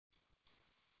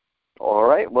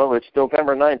right. Well, it's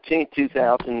November 19th,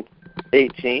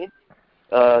 2018.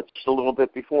 Just a little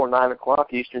bit before 9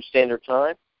 o'clock Eastern Standard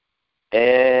Time.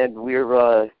 And we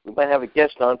might have a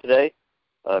guest on today.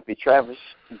 Be Travis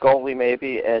Goley,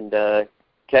 maybe, and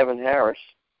Kevin Harris.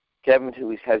 Kevin,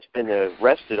 who has been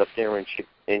arrested up there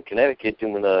in Connecticut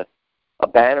doing a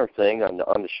banner thing on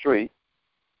the street,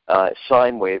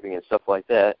 sign waving and stuff like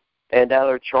that. And now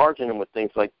they're charging him with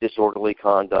things like disorderly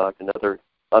conduct and other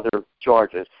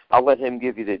charges. I'll let him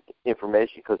give you the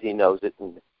information because he knows it,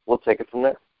 and we'll take it from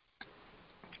there.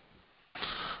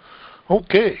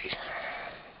 Okay.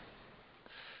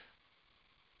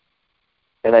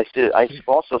 And I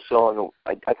also saw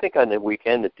I think on the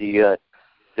weekend that the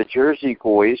Jersey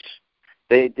boys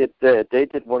they did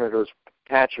one of those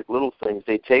Patrick Little things.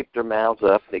 They taped their mouths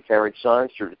up. They carried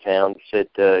signs through the town that said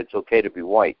it's okay to be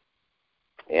white.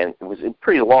 And it was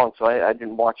pretty long, so I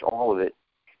didn't watch all of it.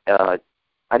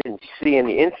 I didn't see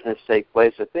any incidents take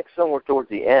place. I think somewhere towards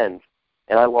the end,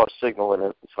 and I lost signal in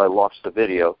it, so I lost the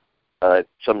video.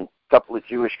 Some couple of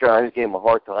Jewish guys gave him a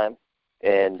hard time,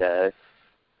 and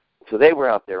so they were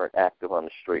out there and active on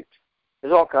the streets.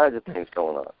 There's all kinds of things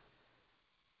going on.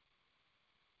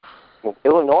 Well,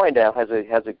 Illinois now has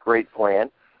a great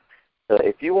plan.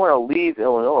 If you want to leave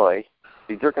Illinois,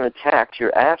 they're going to tax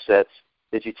your assets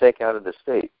that you take out of the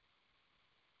state.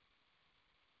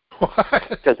 What?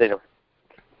 Because they don't.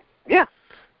 Yeah.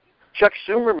 Chuck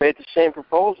Schumer made the same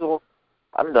proposal,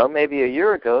 I don't know, maybe a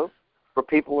year ago, for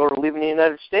people who are leaving the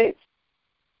United States.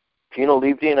 If you don't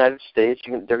leave the United States,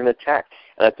 they're going to tax.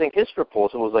 And I think his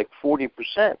proposal was like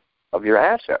 40% of your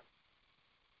assets.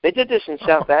 They did this in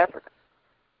South Africa.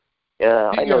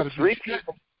 I know 3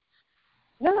 people.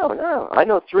 No. I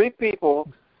know 3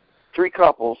 people, 3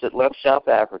 couples that left South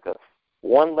Africa.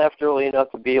 One left early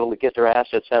enough to be able to get their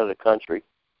assets out of the country.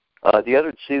 The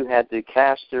other 2 had to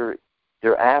cast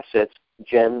their assets,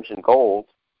 gems and gold,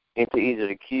 into either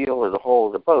the keel or the hull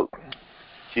of the boat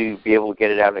to be able to get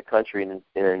it out of the country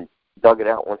and dug it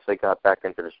out once they got back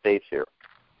into the States here.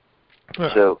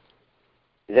 Yeah. So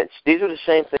these are the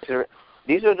same things.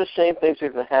 These are the same things that are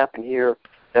going to happen here.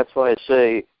 That's why I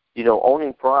say,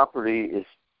 owning property is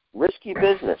risky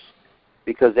business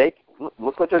because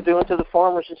look what they're doing to the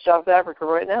farmers in South Africa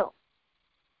right now.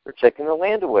 They're taking the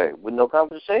land away with no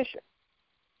compensation.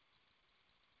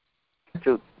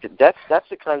 So that's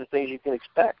the kind of things you can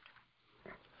expect.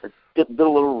 Did a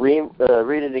little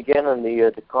reading again on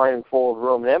the decline and fall of the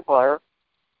Roman Empire,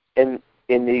 and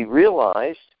they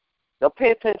realized. Now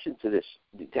pay attention to this.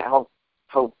 How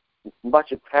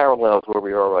much it parallels where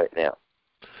we are right now.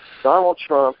 Donald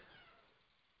Trump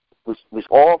was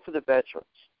all for the veterans,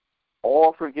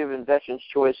 all for giving veterans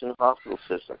choice in the hospital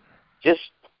system.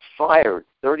 Just fired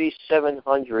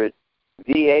 3,700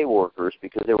 VA workers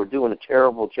because they were doing a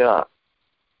terrible job.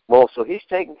 Well, so he's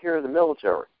taking care of the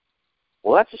military.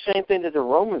 Well, that's the same thing that the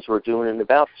Romans were doing in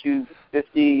about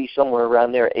 250, somewhere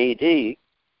around there, AD.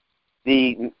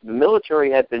 The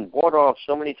military had been bought off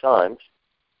so many times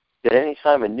that any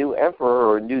time a new emperor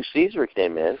or a new Caesar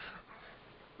came in,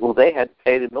 well, they had to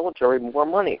pay the military more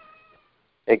money.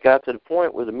 It got to the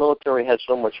point where the military had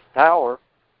so much power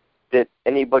that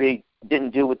anybody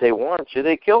didn't do what they wanted, so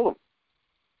they killed them.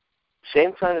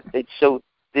 Same kind of thing. So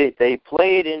they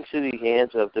played into the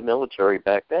hands of the military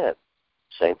back then.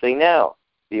 Same thing now.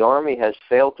 The Army has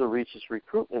failed to reach its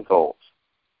recruitment goals.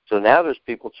 So now there's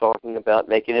people talking about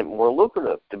making it more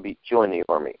lucrative to join the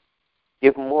Army.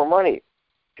 Give them more money,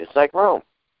 just like Rome.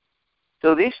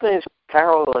 So these things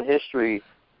parallel in history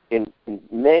in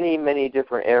many, many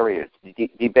different areas.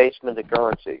 Debasement of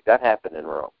currency, that happened in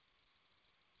Rome.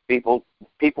 People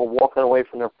walking away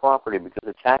from their property because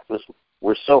the taxes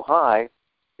were so high,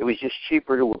 it was just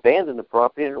cheaper to abandon the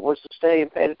property than it was to stay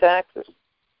and pay the taxes.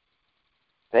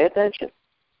 Pay attention.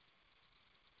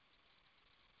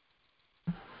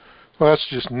 Well, that's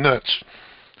just nuts.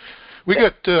 We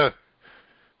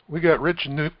got Rich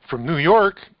from New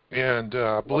York, and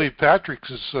I believe Patrick's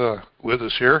is with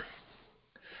us here.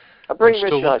 I'll bring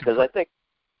Rich on because I think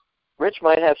Rich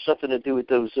might have something to do with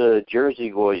those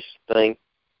Jersey boys thing,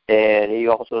 and he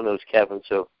also knows Kevin,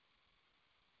 so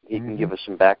he can give us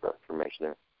some background information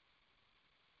there.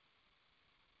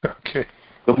 Okay.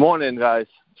 Good morning, guys.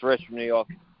 It's Rich from New York.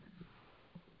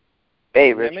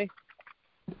 Hey, Rich. Can you hear me?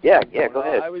 Yeah, go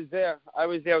ahead. I was there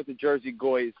with the Jersey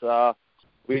Goys.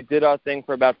 We did our thing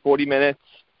for about 40 minutes.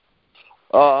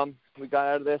 We got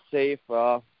out of there safe.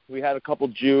 We had a couple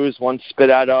Jews, one spit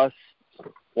at us,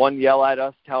 one yell at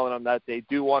us, telling them that they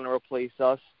do want to replace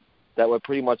us, that we're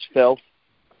pretty much filth.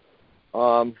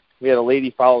 We had a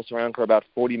lady follow us around for about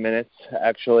 40 minutes,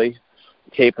 actually,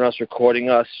 taping us, recording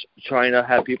us, trying to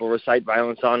have people recite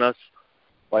violence on us.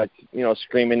 like,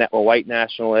 screaming that we're white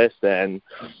nationalists and,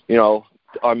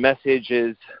 our message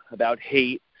is about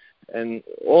hate. And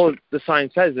all the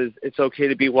sign says is it's okay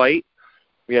to be white.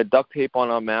 We had duct tape on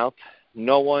our mouth.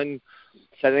 No one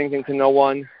said anything to no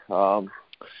one.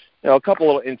 A couple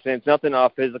little incidents, nothing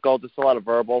physical, just a lot of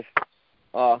verbal.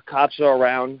 Cops are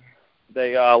around.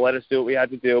 They let us do what we had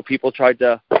to do. People tried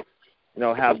to,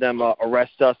 have them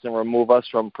arrest us and remove us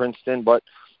from Princeton, but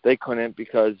they couldn't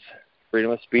because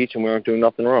freedom of speech and we weren't doing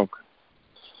nothing wrong.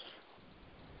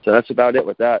 So that's about it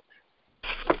with that.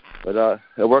 But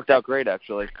it worked out great,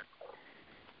 actually.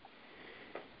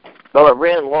 Well, it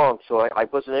ran long, so I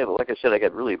wasn't able. Like I said, I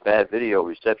got really bad video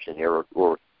reception here,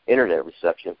 or internet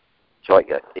reception. So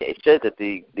it said that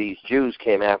these Jews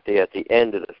came after you at the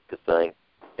end of the thing,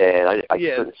 and I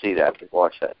couldn't see that. I couldn't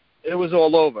watch that. It was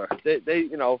all over. They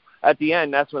at the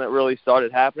end, that's when it really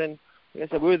started happening. Like I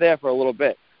said, we were there for a little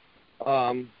bit.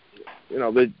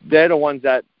 They're the ones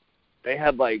that they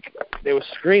had, they were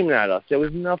screaming at us. There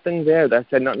was nothing there that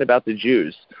said nothing about the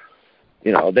Jews.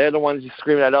 They're the ones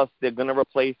screaming at us. They're going to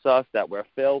replace us, that we're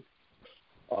filth.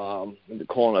 They're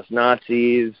calling us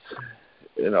Nazis,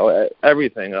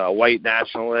 everything, white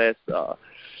nationalists,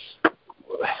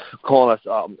 calling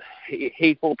us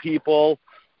hateful people,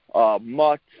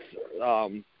 mutts,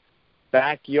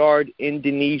 backyard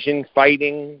Indonesian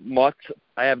fighting mutts.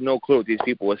 I have no clue what these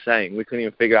people were saying. We couldn't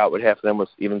even figure out what half of them was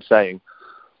even saying.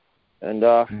 And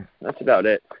that's about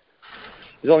it.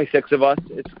 There's only 6 of us.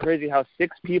 It's crazy how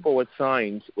 6 people with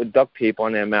signs with duct tape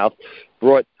on their mouth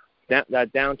brought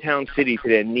that downtown city to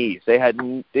their knees. They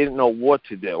didn't know what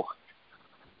to do.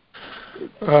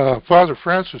 Father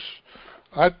Francis,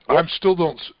 I still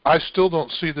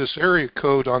don't see this area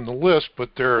code on the list, but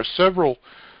there are several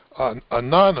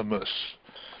anonymous.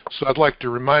 So I'd like to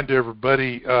remind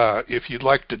everybody, if you'd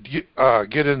like to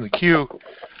get in the queue,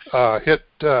 hit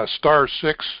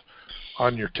 *6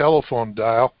 on your telephone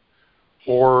dial,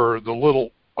 or the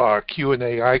little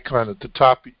Q&A icon at the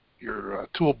top of your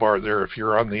toolbar there if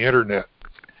you're on the internet.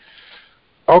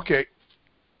 Okay,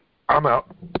 I'm out.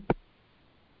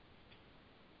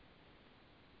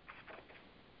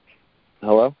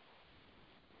 Hello?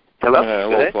 Hello?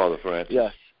 Hello, Father Francis.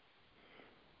 Yes.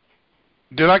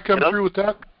 Did I come through with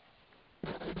that?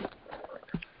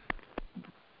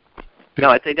 No,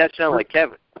 I think that sounded like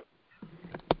Kevin.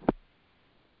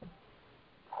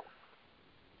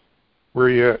 Were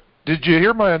you? Did you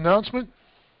hear my announcement?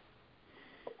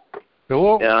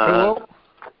 Hello? Hello?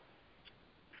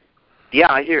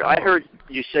 Yeah, I heard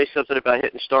you say something about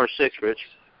hitting *6, Rich.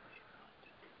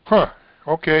 Huh.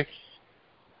 Okay.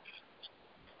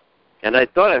 And I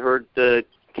thought I heard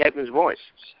Kevin's voice.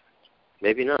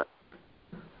 Maybe not.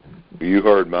 You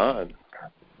heard mine.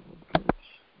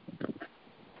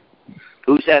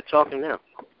 Who's that talking now?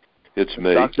 It's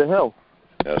me. Dr. Hill.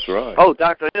 That's right. Oh,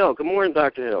 Dr. Hill. Good morning,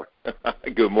 Dr. Hill.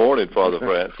 Good morning, Father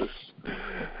Francis.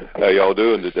 How y'all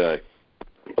doing today?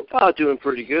 Oh, doing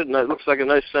pretty good. And it looks like a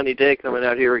nice sunny day coming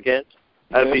out here again.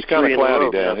 It's kind of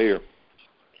cloudy down here.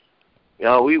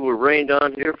 We were rained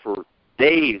on here for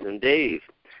days and days.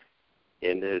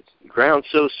 And the ground's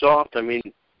so soft,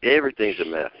 everything's a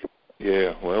mess.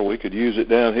 Yeah, well, we could use it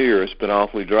down here. It's been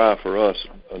awfully dry for us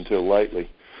until lately.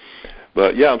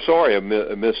 But, yeah, I'm sorry I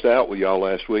missed out with y'all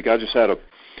last week. I just had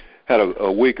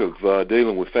a week of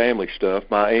dealing with family stuff.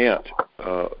 My aunt,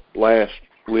 last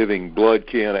living blood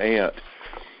kin aunt,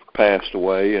 passed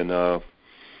away, and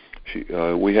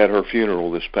we had her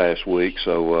funeral this past week,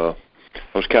 so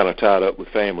I was kind of tied up with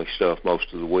family stuff most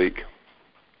of the week.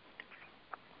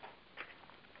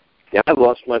 Yeah, I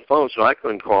lost my phone, so I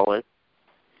couldn't call in.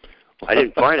 I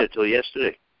didn't find it till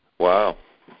yesterday. Wow.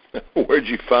 Where'd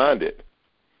you find it?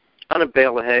 On a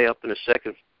bale of hay up in the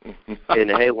second, in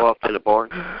the hayloft in the barn.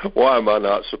 Why am I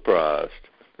not surprised?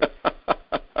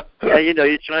 Yeah,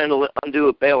 you're trying to undo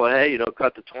a bale of hay,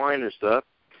 cut the twine and stuff.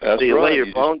 That's so you right. lay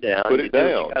your phone down. Put it down.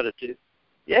 Do what you gotta do.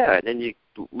 Yeah, and then you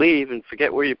leave and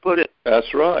forget where you put it.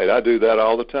 That's right. I do that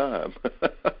all the time.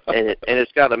 and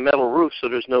it's got a metal roof, so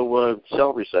there's no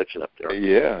cell reception up there.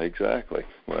 Yeah, exactly.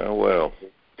 Well.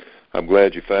 I'm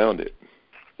glad you found it.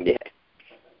 Yeah.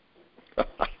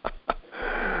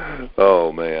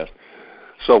 Oh, man.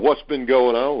 So what's been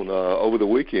going on over the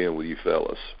weekend with you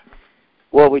fellas?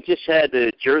 Well, we just had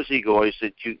the Jersey Boys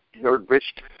that you heard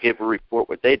Rich give a report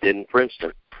what they did in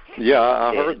Princeton. Yeah,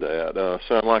 I heard that.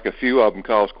 Sounded like a few of them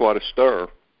caused quite a stir.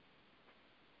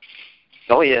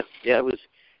 Oh, yeah. Yeah, it was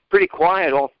pretty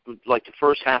quiet off like the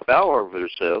first half hour of it or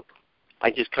so. I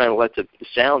just kind of let the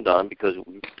sound on because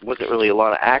there wasn't really a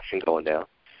lot of action going down.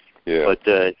 Yeah.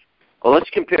 But let's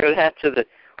compare that to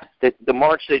the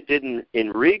march they did in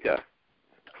Riga.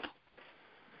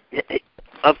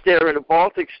 up there in the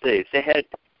Baltic states. They had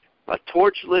a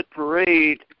torch-lit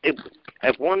parade.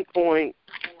 At one point,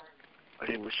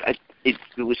 it was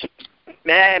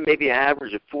maybe an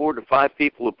average of 4 to 5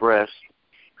 people abreast,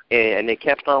 and they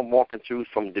kept on walking through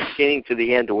from the beginning to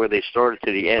the end, to where they started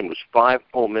to the end was 5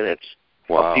 full minutes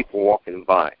of people walking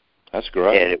by. That's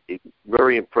great. And it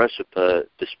very impressive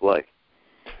display.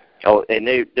 Oh, and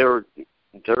they're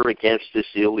against this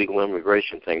illegal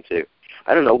immigration thing too.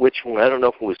 I don't know which one. I don't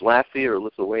know if it was Latvia or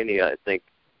Lithuania. I think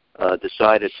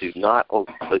decided to not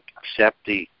accept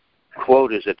the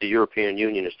quotas that the European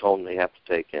Union has told them they have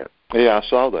to take in. Yeah, I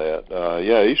saw that.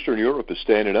 Eastern Europe is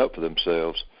standing up for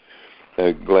themselves.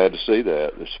 Glad to see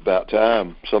that. It's about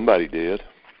time somebody did.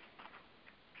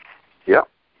 Yeah.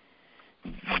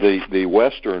 The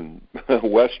western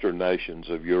nations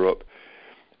of Europe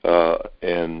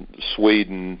and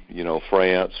Sweden,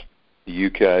 France, the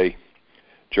UK,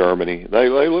 Germany, they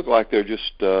look like they're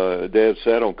just dead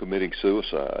set on committing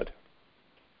suicide.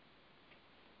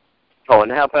 Oh,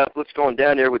 and how about what's going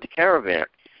down there with the caravan?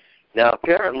 Now,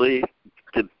 apparently,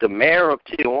 the mayor of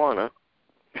Tijuana,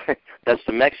 that's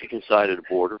the Mexican side of the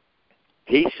border,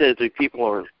 he says that people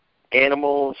are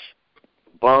animals,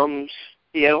 bums.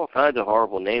 He had all kinds of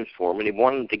horrible names for them, and he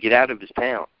wanted them to get out of his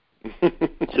town.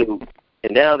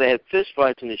 And now they had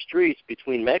fistfights in the streets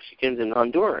between Mexicans and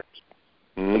Hondurans.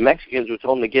 The Mexicans were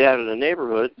told them to get out of the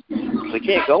neighborhood. They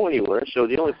can't go anywhere, so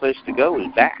the only place to go is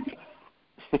back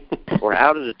or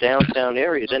out of the downtown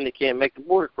area. Then they can't make the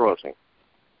border crossing.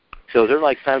 So they're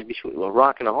like kind of between a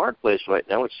rock and a hard place right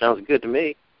now, which sounds good to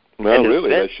me. No, really,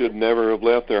 they should never have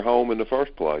left their home in the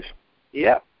first place.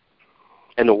 Yeah.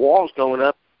 And the wall's going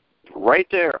up right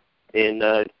there in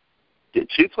the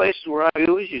 2 places where I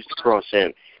always used to cross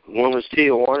in. One was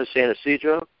Tijuana, San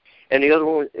Ysidro, and the other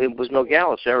one was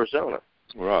Nogales, Arizona.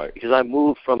 Right. Because I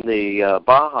moved from the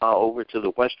Baja over to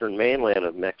the western mainland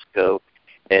of Mexico,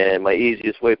 and my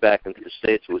easiest way back into the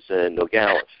States was in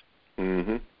Nogales.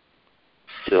 Mm-hmm.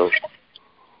 So,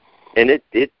 and it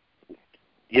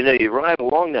you ride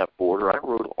along that border. I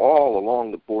rode all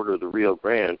along the border of the Rio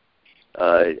Grande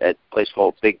at a place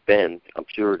called Big Bend. I'm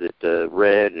sure that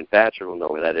Red and Thatcher will know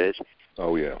where that is.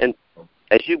 Oh, yeah. And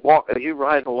as you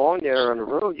ride along there on the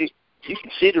road, you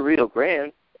can see the Rio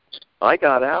Grande. I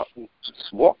got out and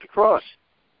walked across.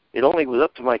 It only was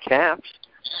up to my calves,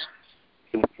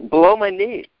 below my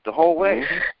knee the whole way.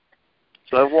 Mm-hmm.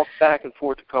 So I walked back and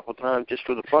forth a couple of times just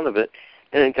for the fun of it,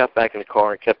 and then got back in the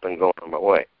car and kept on going on my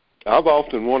way. I've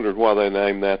often wondered why they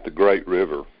named that the Great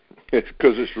River. It's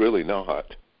because it's really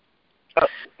not.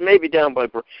 Maybe down by...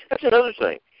 That's another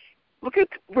thing. Look at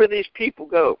where these people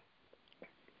go.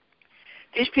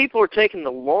 These people are taking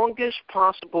the longest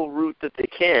possible route that they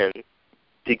can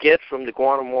to get from the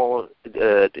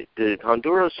the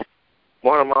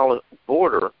Honduras-Guatemala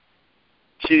border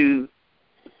to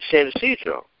San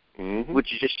Ysidro,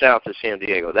 which is just south of San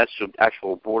Diego. That's the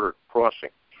actual border crossing.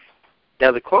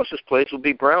 Now, the closest place would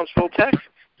be Brownsville, Texas.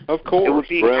 Of course, it would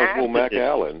be Brownsville,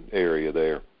 McAllen area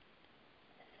there.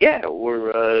 Yeah,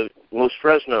 or Los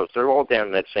Fresnos. They're all down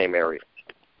in that same area.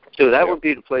 So that would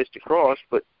be the place to cross,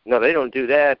 but no, they don't do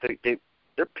that.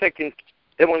 They're picking.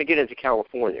 They want to get into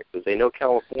California because they know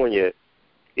California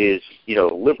is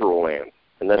liberal land,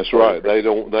 and that's right. They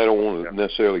don't want to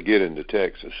necessarily get into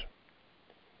Texas.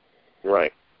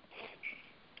 Right.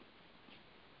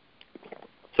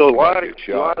 So a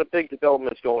lot of big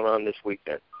developments going on this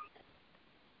weekend.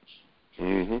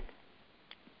 Mm-hmm.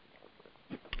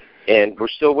 And we're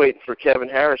still waiting for Kevin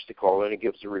Harris to call in and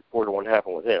give us a report on what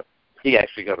happened with him. He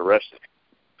actually got arrested.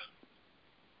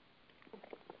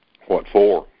 What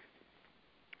for?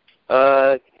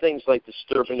 Things like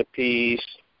disturbing the peace.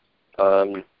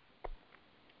 What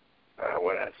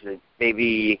else?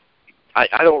 Maybe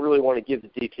I don't really want to give the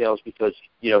details because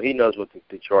he knows what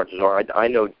the charges are. I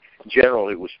know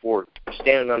generally it was for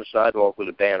standing on the sidewalk with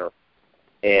a banner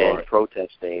and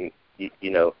protesting.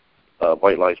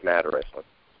 White Lives Matter, I think.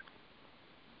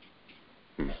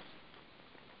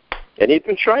 And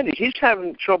he's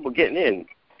having trouble getting in.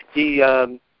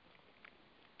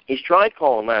 He's tried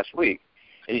calling last week,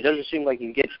 and he doesn't seem like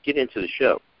he can get into the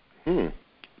show.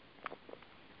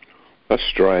 That's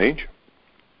strange.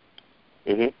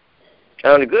 Mm-hmm.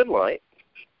 On a good light,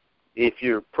 if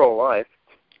you're pro-life,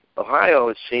 Ohio,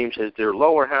 it seems, as their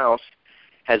lower house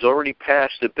has already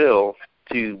passed a bill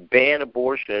to ban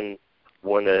abortion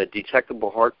when a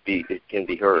detectable heartbeat can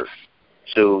be heard.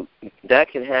 So that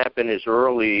can happen as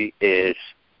early as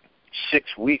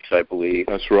 6 weeks, I believe.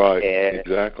 That's right.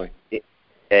 Exactly.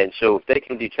 And so if they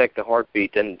can detect the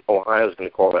heartbeat, then Ohio's going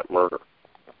to call that murder.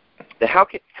 Now,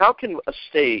 how can a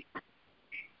state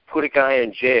put a guy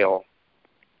in jail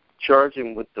charge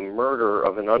him with the murder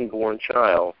of an unborn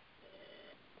child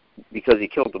because he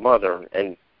killed the mother,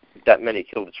 and that meant he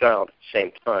killed the child at the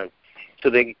same time. So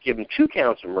they could give him 2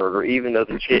 counts of murder, even though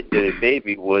the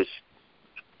baby was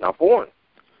not born.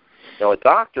 Now, a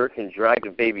doctor can drag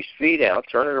the baby's feet out,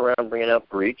 turn it around, bring it out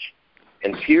breech,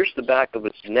 and pierce the back of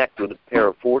its neck with a pair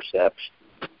of forceps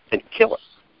and kill it.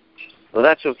 Well,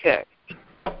 that's okay.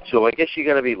 So I guess you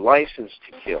got to be licensed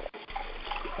to kill.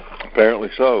 Apparently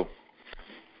so.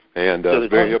 And so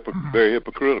very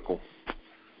hypocritical.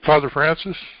 Father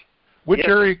Francis, which yes.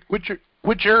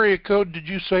 area code did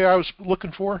you say I was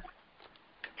looking for?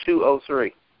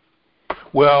 203.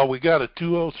 Well, we got a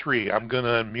 203. I'm going to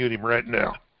unmute him right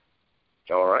now.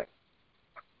 All right.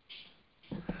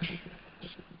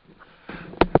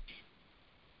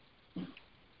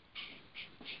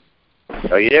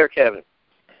 Are you there, Kevin?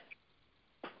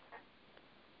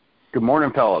 Good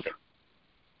morning, fellas.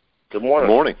 Good morning.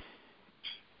 Good morning.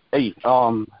 Hey,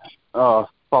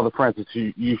 Father Francis,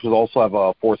 you should also have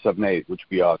a 478, which would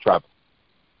be Travis.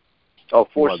 Oh,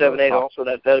 478 also?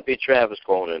 That'd be Travis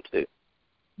calling in, too.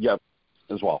 Yep,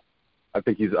 as well. I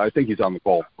think he's on the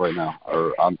call right now,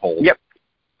 or on hold. Yep.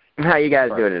 How you guys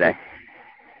doing today?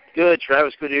 Good,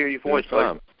 Travis. Good to hear your voice,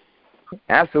 buddy.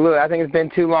 Absolutely. I think it's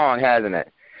been too long, hasn't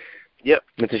it? Yep.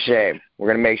 It's a shame. We're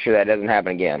going to make sure that doesn't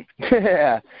happen again.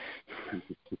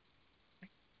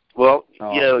 Well,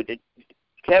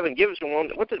 Kevin, give us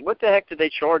one. What the heck did they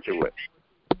charge you with?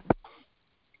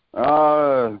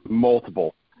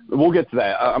 Multiple. We'll get to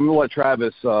that. I'm going to let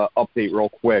Travis update real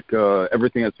quick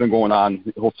everything that's been going on.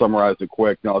 He'll summarize it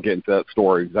quick, and I'll get into that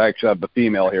story. I actually have the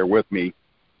female here with me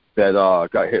that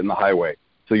got hit in the highway,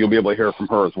 so you'll be able to hear from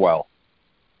her as well.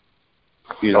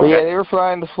 Yeah, they were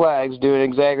flying the flags, doing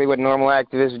exactly what normal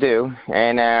activists do,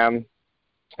 and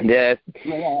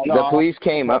the police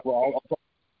came up.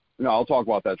 I'll talk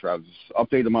about that, Travis.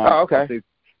 Update them on update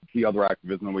the other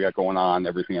activism we got going on,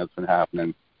 everything that's been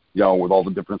happening, with all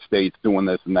the different states doing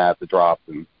this and that, the drops,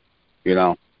 and,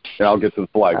 and I'll get to the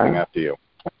flag thing after you.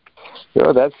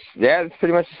 So that's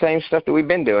pretty much the same stuff that we've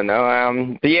been doing,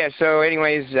 though. But yeah, so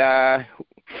anyways,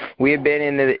 we have been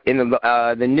in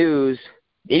the news,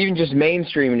 even just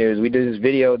mainstream news. We did this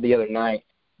video the other night.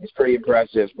 It's pretty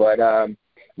impressive, but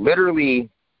literally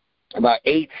about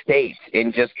 8 states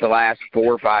in just the last 4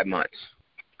 or 5 months.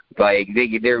 Like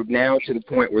they're now to the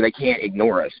point where they can't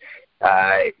ignore us.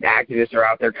 Activists are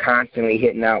out there constantly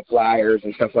hitting out flyers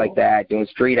and stuff like that, doing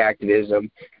street activism,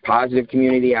 positive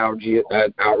community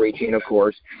outreaching, of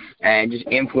course, and just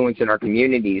influencing our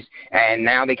communities. And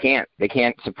now they can't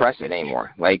suppress it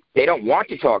anymore. Like, they don't want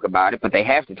to talk about it, but they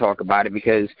have to talk about it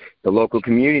because the local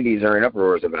communities are in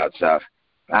uproars about stuff.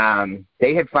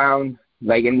 They had found,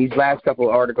 like in these last couple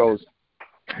of articles,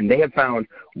 they have found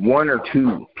 1 or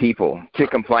 2 people to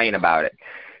complain about it.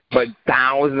 But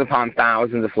thousands upon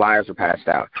thousands of flyers were passed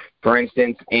out. For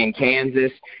instance, in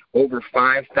Kansas, over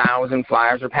 5,000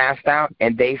 flyers were passed out,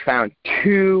 and they found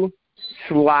 2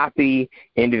 sloppy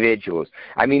individuals.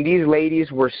 I mean, these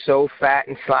ladies were so fat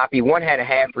and sloppy. One had a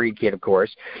half-breed kid, of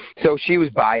course, so she was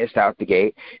biased out the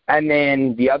gate. And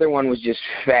then the other one was just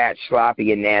fat,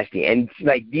 sloppy, and nasty. And,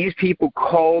 like, these people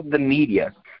called the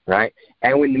media, right?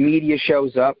 And when the media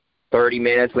shows up, 30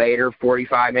 minutes later,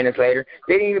 45 minutes later,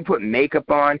 they didn't even put makeup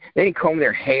on. They didn't comb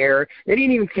their hair. They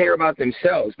didn't even care about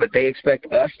themselves, but they expect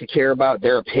us to care about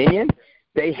their opinion.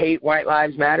 They hate White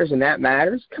Lives Matters, and that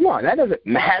matters. Come on, that doesn't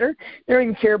matter. They don't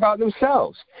even care about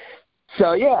themselves.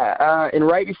 So, yeah, and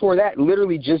right before that,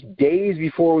 literally just days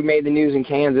before we made the news in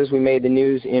Kansas, we made the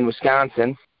news in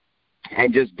Wisconsin.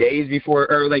 And just days before,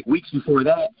 or like weeks before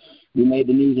that, we made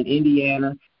the news in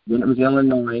Indiana, then it was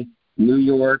Illinois, New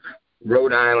York,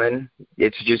 Rhode Island.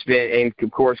 It's just been, and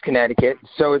of course, Connecticut.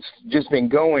 So it's just been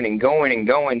going and going and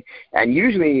going. And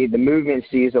usually the movement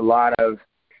sees a lot of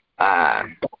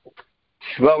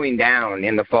slowing down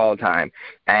in the fall time.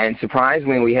 And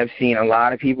surprisingly, we have seen a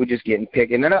lot of people just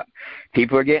picking it up.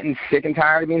 People are getting sick and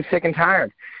tired of being sick and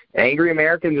tired. Angry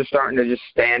Americans are starting to just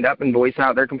stand up and voice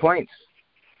out their complaints.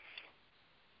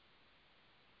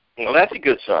 Well, that's a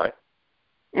good sign.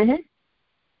 Mm-hmm.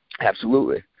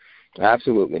 Absolutely.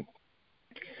 Absolutely.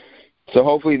 So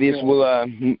hopefully this will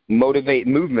motivate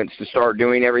movements to start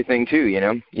doing everything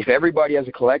too, If everybody as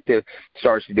a collective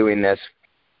starts doing this,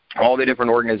 all the different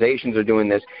organizations are doing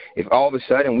this, if all of a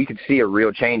sudden we could see a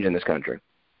real change in this country.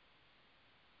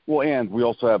 Well, and we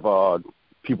also have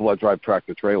people that drive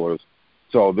tractor trailers.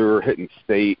 So they're hitting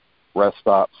state, rest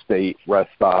stop,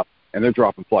 and they're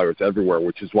dropping flyers everywhere,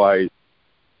 which is why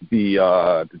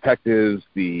the detectives,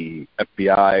 the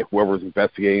FBI, whoever's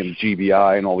investigating, the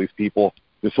GBI, and all these people,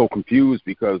 they're so confused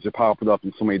because they're popping up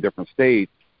in so many different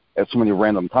states, at so many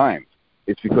random times.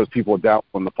 It's because people are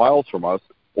downloading the files from us,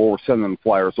 or we're sending them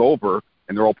flyers over,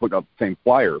 and they're all putting up the same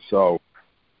flyers. So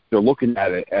they're looking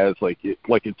at it as like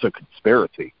it's a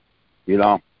conspiracy. You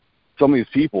know, some of these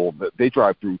people, they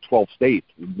drive through 12 states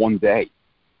in one day.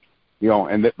 You know,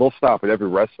 and they'll stop at every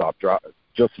rest stop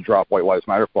just to drop White Lives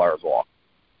Matter flyers off.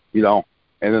 You know,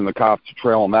 and then the cops are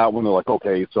trailing that one. They're like,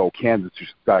 okay, so Kansas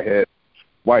just got hit.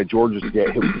 Why did Georgia just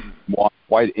get hit?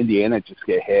 Why did Indiana just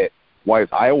get hit? Why is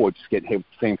Iowa just getting hit with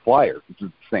the same flyer? Is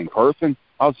it the same person?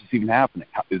 How's this even happening?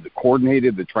 Is it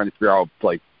coordinated? They're trying to figure out,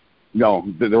 like, you know,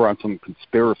 they're on some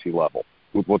conspiracy level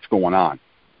with what's going on.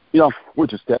 You know,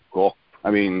 which is typical.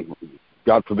 I mean,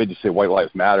 God forbid you say White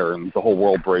Lives Matter and the whole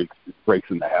world breaks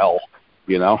into hell,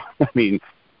 you know? I mean,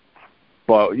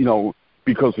 but, you know,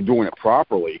 because they're doing it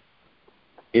properly.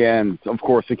 And, of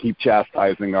course, they keep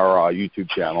chastising our YouTube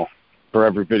channel for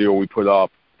every video we put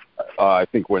up. I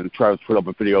think when Travis put up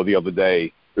a video the other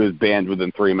day, it was banned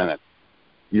within 3 minutes.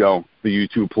 You know, the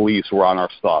YouTube police were on our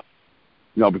stuff.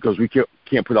 You know, because we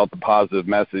can't put out the positive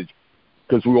message,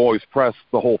 because we always press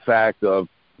the whole fact of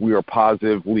we are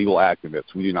positive legal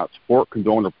activists. We do not support,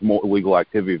 condone, or promote illegal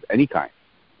activity of any kind.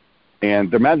 And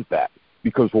they're mad at that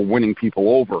because we're winning people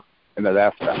over in that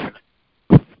aspect.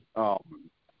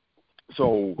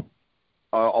 So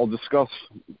I'll discuss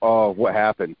what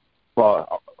happened. But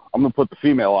I'm going to put the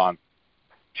female on.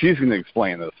 She's going to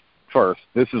explain this first.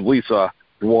 This is Lisa,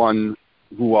 the one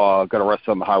who got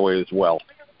arrested on the highway as well.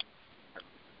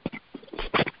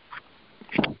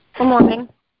 Good morning.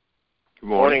 Good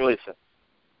morning, Lisa.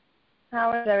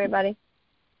 How is everybody?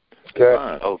 Good.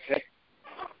 Okay.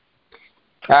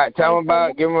 All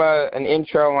right, give them an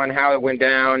intro on how it went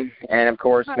down, and, of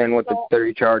course, then what the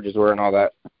 30 charges were and all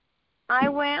that. I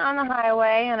went on the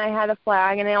highway, and I had a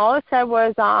flag, and all it said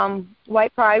was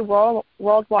White Pride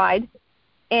Worldwide,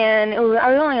 and I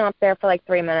was only up there for like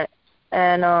 3 minutes.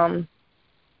 And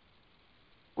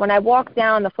when I walked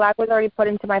down, the flag was already put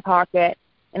into my pocket,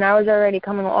 and I was already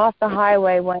coming off the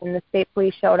highway when the state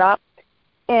police showed up,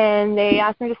 and they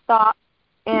asked me to stop,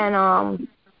 and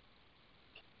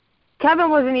Kevin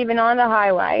wasn't even on the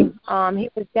highway. He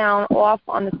was down off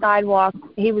on the sidewalk.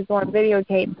 He was doing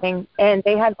videotaping, and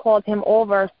they had called him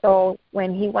over, so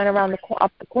when he went around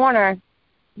up the corner,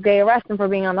 they arrested him for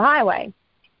being on the highway,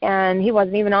 and he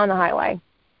wasn't even on the highway.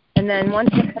 And then once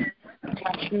he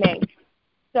arrested me.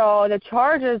 So the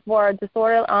charges were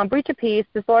breach of peace,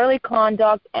 disorderly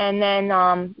conduct, and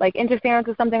then like interference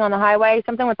with something on the highway,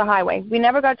 something with the highway. We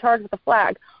never got charged with the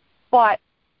flag, but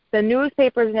the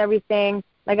newspapers and everything,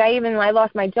 like I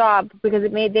lost my job because they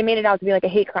made it out to be like a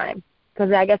hate crime,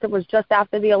 because I guess it was just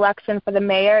after the election for the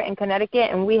mayor in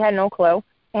Connecticut, and we had no clue.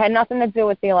 It had nothing to do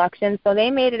with the election, so they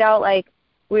made it out like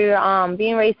we were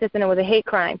being racist and it was a hate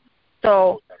crime.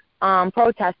 So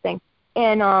protesting,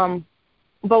 and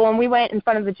but when we went in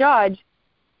front of the judge,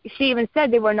 she even said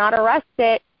they were not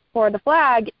arrested for the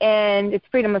flag, and it's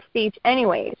freedom of speech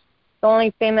anyways. The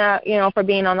only thing that, you know, for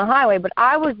being on the highway, but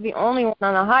I was the only one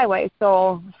on the highway.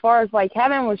 So as far as why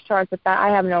Kevin was charged with that, I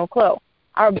have no clue.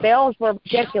 Our bails were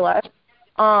ridiculous,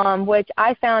 which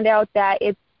I found out that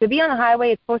to be on the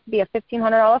highway, it's supposed to be a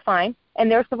 $1,500 fine,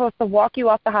 and they're supposed to walk you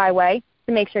off the highway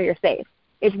to make sure you're safe.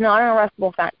 It's not an arrestable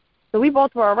offense. So we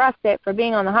both were arrested for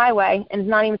being on the highway, and we're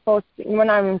not even supposed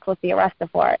to be arrested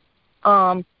for it.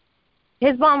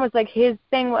 His bond was like his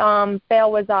thing.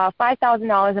 Bail was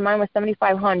 $5,000, and mine was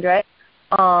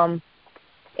 $7,500.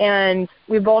 And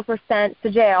we both were sent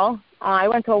to jail. I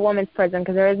went to a woman's prison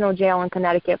because there is no jail in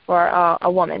Connecticut for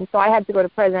a woman, so I had to go to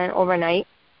prison overnight.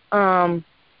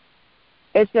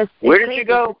 It's just Where did you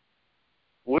go?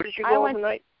 Where did you go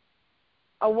overnight?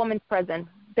 A woman's prison.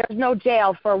 There's no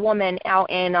jail for a woman out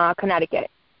in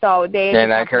Connecticut. So Isn't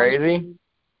that crazy?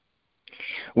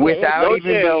 Without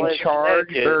even being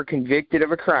charged or convicted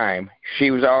of a crime, she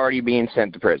was already being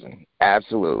sent to prison.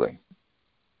 Absolutely.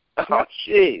 Oh,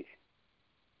 jeez.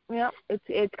 Yeah,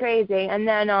 it's crazy. And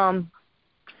then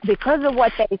because of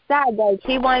what they said, like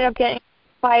he wound up getting in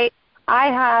a fight. I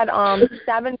had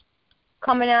 7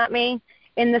 coming at me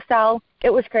in the cell. It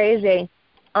was crazy.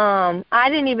 I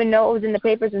didn't even know it was in the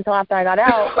papers until after I got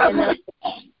out. And then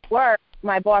at work,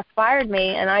 my boss fired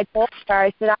me, and I told her,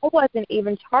 I said, I wasn't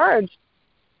even charged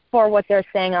for what they're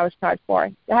saying I was charged for.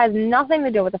 It has nothing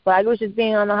to do with the flag. It was just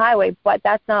being on the highway, but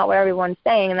that's not what everyone's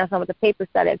saying, and that's not what the paper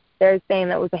said. They're saying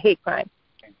that it was a hate crime.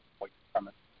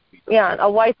 Yeah, a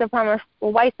white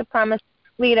supremacist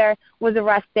leader was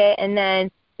arrested, and then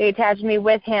they attached me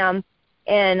with him,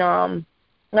 and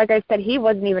like I said, he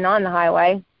wasn't even on the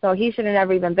highway, so he should have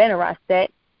never even been arrested,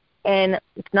 and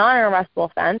it's not an arrestable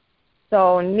offense.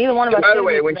 So neither one of us. By the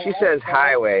way, when she says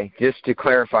highway, just to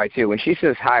clarify too, when she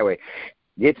says highway,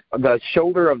 it's the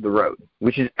shoulder of the road,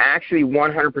 which is actually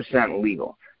 100%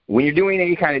 legal. When you're doing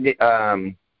any kind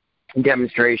of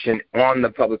demonstration on the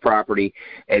public property,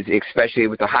 especially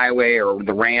with the highway or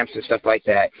the ramps and stuff like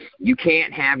that, you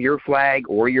can't have your flag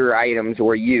or your items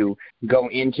or you go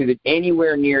into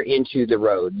anywhere near into the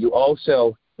road. You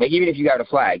also, like, even if you got a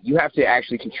flag, you have to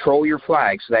actually control your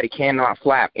flag so that it cannot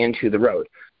flap into the road.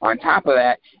 On top of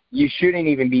that, you shouldn't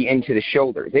even be into the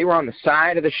shoulder. They were on the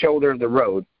side of the shoulder of the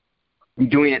road,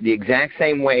 doing it the exact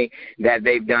same way that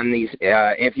they've done these.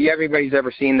 If everybody's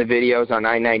ever seen the videos on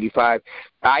I-95,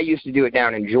 I used to do it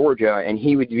down in Georgia, and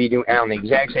he would be doing it on the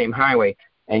exact same highway,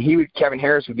 and Kevin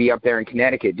Harris would be up there in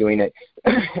Connecticut doing it,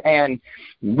 and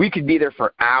we could be there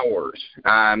for hours.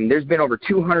 There's been over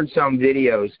 200-some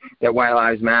videos that White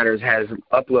Lives Matters has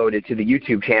uploaded to the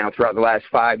YouTube channel throughout the last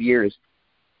 5 years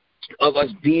of us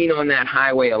being on that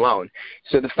highway alone.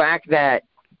 So the fact that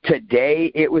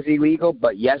today it was illegal,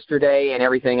 but yesterday and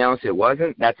everything else it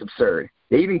wasn't, that's absurd.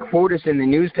 They even quote us in the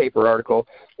newspaper article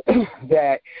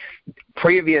that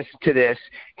previous to this,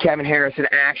 Kevin Harris had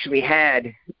actually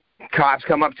had cops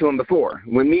come up to him before.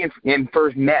 When me and him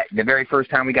first met, the very first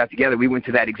time we got together, we went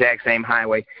to that exact same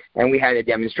highway, and we had a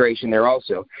demonstration there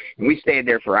also. And we stayed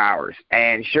there for hours.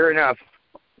 And sure enough,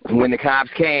 when the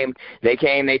cops came, they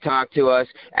talked to us,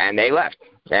 and they left.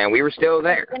 And we were still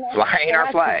there, flying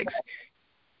our flags.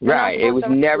 Right. It was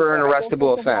never an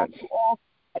arrestable offense.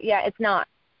 Yeah, it's not.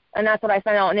 And that's what I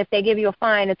found out. And if they give you a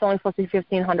fine, it's only supposed to be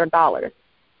 $1,500.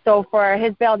 So for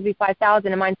his bail to be $5,000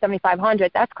 and mine $7,500,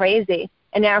 that's crazy.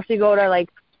 And to actually go to, like,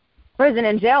 prison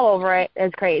and jail over it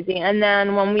is crazy. And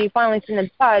then when we finally seen the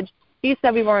judge, he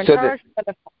said we weren't charged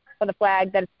for the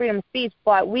flag, that it's freedom of speech,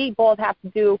 but we both have to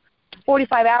do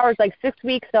 45 hours, like 6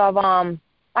 weeks of IOP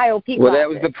Well, classes. that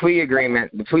was the plea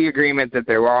agreement. The plea agreement that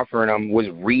they were offering them was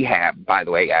rehab, by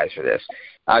the way, guys, for this.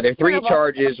 Their three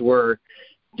charges were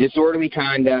disorderly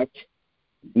conduct,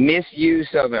 misuse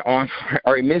of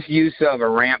a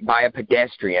ramp by a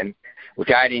pedestrian, which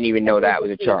I didn't even know that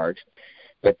was a charge,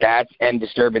 but and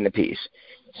disturbing the peace.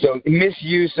 So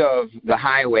misuse of the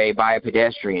highway by a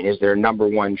pedestrian is their number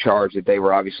one charge that they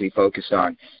were obviously focused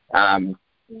on.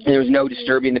 There was no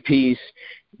disturbing the peace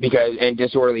and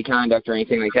disorderly conduct or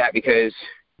anything like that, because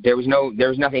there was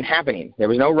nothing happening. There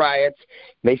was no riots.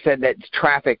 They said that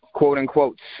traffic, quote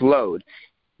unquote, slowed.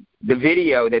 The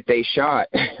video that they shot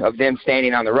of them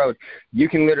standing on the road, you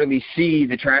can literally see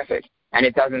the traffic, and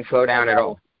it doesn't slow down at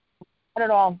all. Not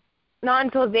at all. Not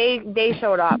until they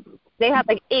showed up. They had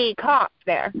like 8 cops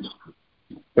there.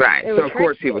 Right. So of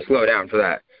course people slow down for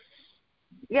that.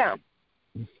 Yeah.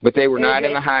 But they were not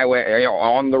in the highway,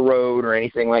 on the road or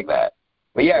anything like that.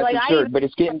 But yeah, it's absurd. But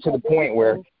it's getting to the point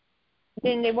where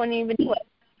they wouldn't even do it.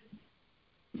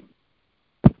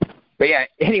 But yeah,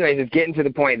 anyways, it's getting to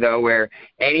the point though where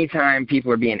anytime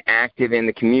people are being active in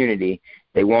the community,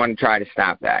 they want to try to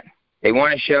stop that. They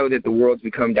want to show that the world's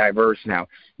become diverse now,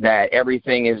 that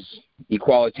everything is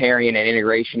equalitarian and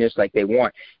integrationist like they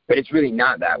want. But it's really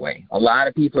not that way. A lot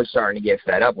of people are starting to get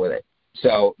fed up with it.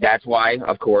 So that's why,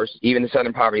 of course, even the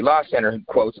Southern Poverty Law Center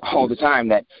quotes all the time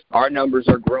that our numbers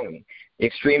are growing.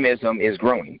 Extremism is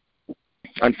growing.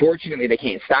 Unfortunately, they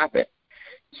can't stop it.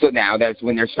 So now that's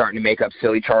when they're starting to make up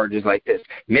silly charges like this.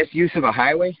 Misuse of a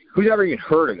highway? Who's ever even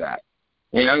heard of that?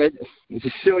 You know, that's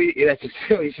a silly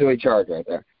charge right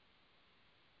there.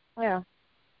 Yeah.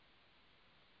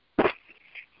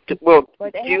 Well,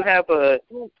 do you have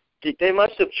they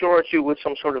must have charged you with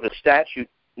some sort of a statute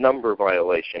number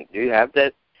violation. Do you have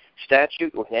that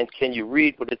statute, and can you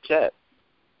read what it said?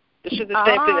 This is the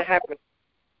same thing that happened.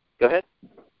 Go ahead.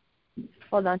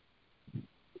 Hold on.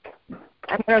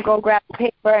 I'm going to go grab the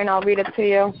paper, and I'll read it to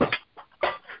you.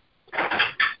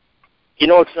 You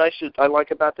know what's nice I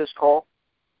like about this call?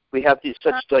 We have these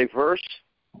such diverse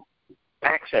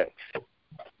accents.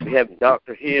 We have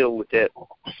Dr. Hill with that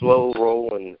slow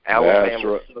rolling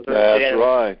Alabama. That's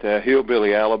right, that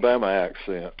hillbilly Alabama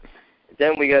accent.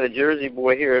 Then we got a Jersey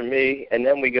boy here and me, and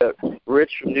then we got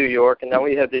Rich from New York, and now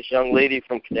we have this young lady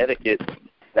from Connecticut.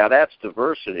 Now that's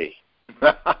diversity.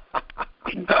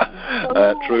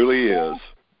 That truly is.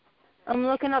 I'm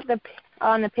looking up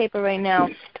on the paper right now.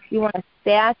 You want a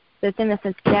the thing that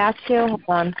says statute? Hold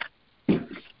on.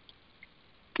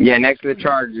 Yeah, next to the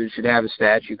charges, you should have a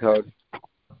statute code.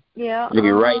 Yeah. It'll be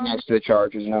right next to the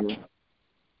charges number.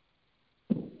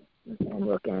 I'm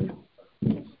looking.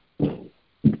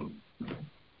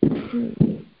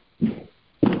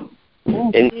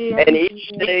 And each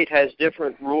state has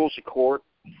different rules of court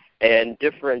and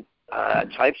different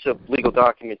types of legal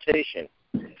documentation.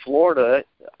 Florida,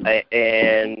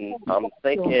 and I'm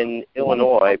thinking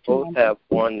Illinois both have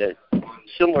one that's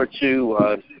similar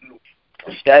to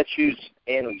statutes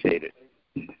annotated,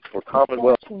 or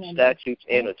Commonwealth statutes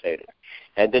annotated.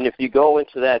 And then if you go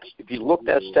into that, if you look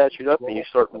that statute up and you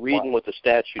start reading what the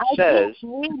statute says. I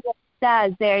can't read what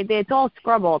it says. It's all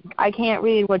scribbled. I can't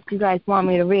read what you guys want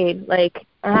me to read. Like,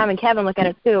 I'm having Kevin look at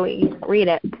it too. He can read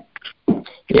it.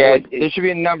 Yeah, there should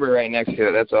be a number right next to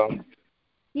it, that's all.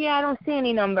 Yeah, I don't see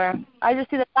any number. I just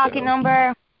see the docket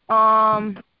number,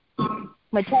 my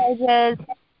charges,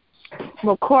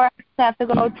 what court I have to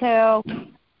go to.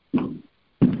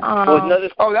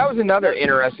 That was another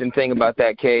interesting thing about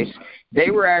that case. They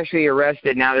were actually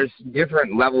arrested. Now, there's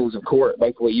different levels of court,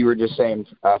 like what you were just saying,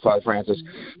 Father Francis,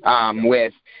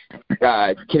 with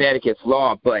Connecticut's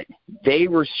law, but they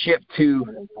were shipped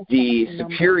to the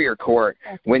Superior Court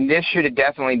when this should have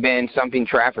definitely been something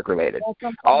traffic-related.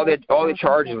 All the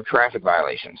charges were traffic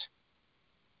violations.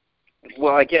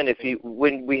 Well, again,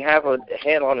 when we have a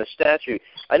hand on a statute,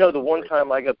 I know the one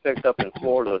time I got picked up in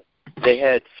Florida, they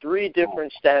had 3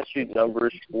 different statute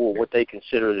numbers for what they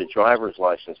considered a driver's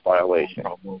license violation.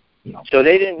 So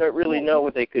they didn't really know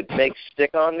what they could make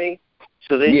stick on me.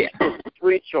 So they put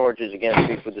 3 charges against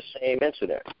me for the same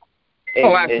incident.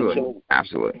 And,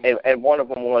 absolutely. And one of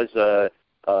them was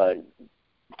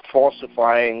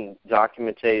falsifying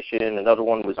documentation. Another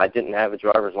one was I didn't have a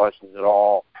driver's license at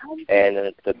all.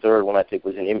 And the third one, I think,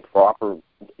 was an improper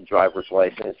driver's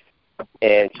license.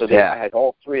 And so I had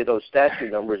all 3 of those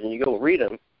statute numbers, and you go read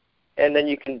them, and then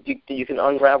you can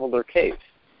unravel their case,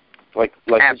 like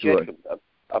Virginia,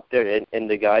 up there, and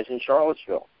the guys in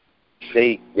Charlottesville.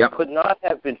 They could not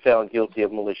have been found guilty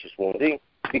of malicious wounding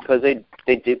because they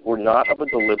were not of a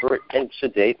deliberate and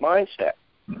sedate mindset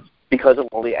because of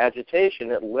all the agitation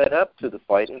that led up to the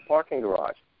fight in the parking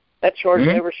garage. That charge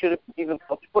never should have even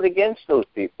put against those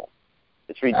people.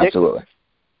 It's ridiculous. Absolutely.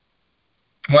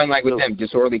 One like with them,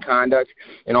 disorderly conduct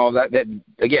and all that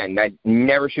again, that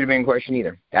never should have been in question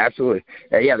either. Absolutely.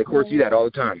 The courts do that all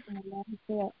the time.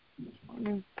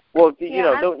 Well, you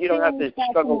don't have to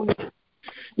struggle with it.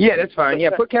 Yeah, that's fine. Yeah,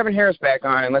 put Kevin Harris back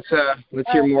on and let's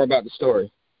hear more about the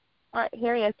story. All right,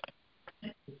 here he is.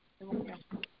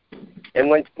 And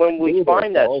when we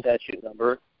find that statute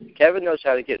number, Kevin knows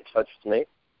how to get in touch with me.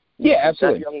 Yeah,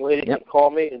 absolutely. That young lady can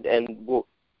call me, and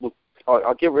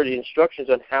I'll give her the instructions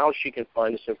on how she can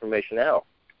find this information out.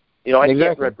 I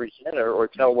can't represent her or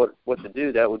tell what to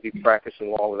do. That would be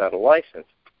practicing law without a license.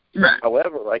 Right.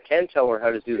 However, I can tell her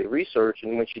how to do the research,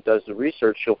 and when she does the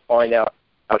research, she'll find out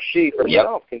how she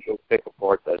herself can go pick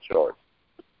apart that charge.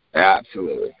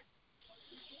 Absolutely.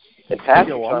 And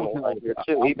Patrick's on the line here,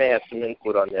 too. He may have some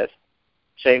input on this.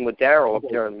 Same with Daryl up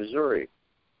there in Missouri.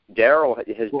 Daryl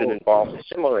has been involved in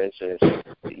similar incidents,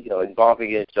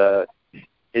 involving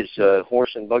his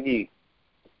horse and buggy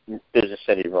business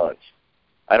that he runs.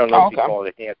 I don't know if he calls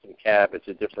it Hansom Cab. It's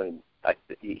a different.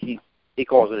 He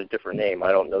calls it a different name.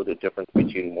 I don't know the difference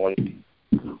between one,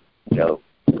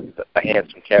 a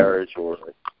Hansom carriage or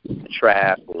a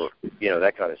trap or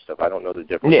that kind of stuff. I don't know the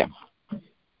difference. Yeah.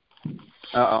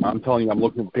 I'm telling you, I'm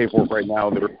looking at the paperwork right now.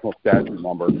 There is no statute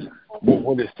number.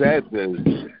 What it says is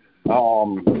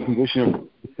condition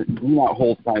of do not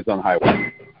hold signs on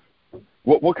highway.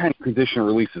 What kind of condition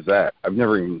release is that? I've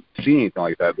never even seen anything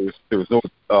like that. There's no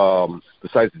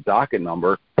besides the docket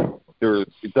number.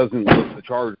 It doesn't list the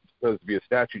charge. It's supposed to be a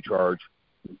statute charge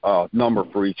number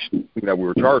for each thing that we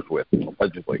were charged with,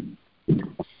 allegedly.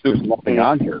 There's nothing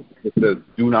on here. It says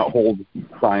do not hold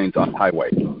signs on highway.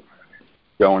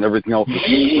 And everything else is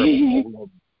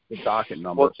the docket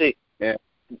number. Well, see, that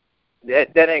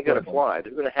ain't going to fly.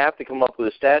 They're going to have to come up with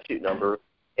a statute number,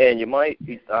 and you might.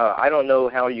 I don't know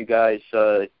how you guys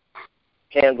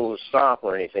handle a stop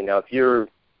or anything. Now, if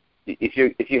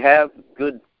you have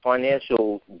good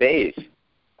financial base,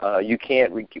 you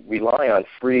can't rely on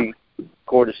free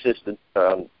court-assisted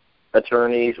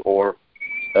attorneys, or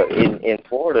in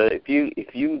Florida, if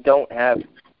you don't have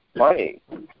money,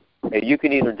 you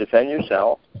can either defend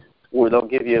yourself or they'll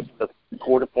give you a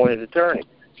court-appointed attorney.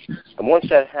 And once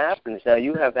that happens, now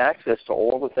you have access to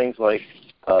all the things like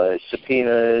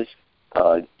subpoenas,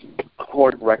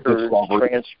 court records,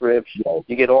 transcripts.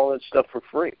 You get all that stuff for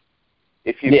free.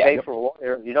 If you pay for a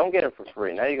lawyer, you don't get it for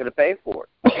free. Now you're going to pay for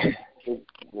it. So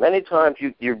many times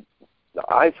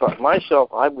I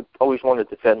would always want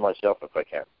to defend myself if I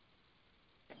can.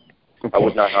 I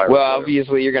would not hire. Well,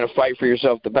 obviously, you're going to fight for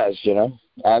yourself the best,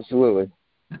 Absolutely.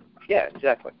 Yeah,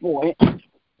 exactly. Well,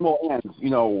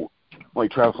 and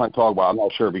like Travis and I talk about, I'm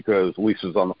not sure because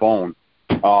Lisa's on the phone.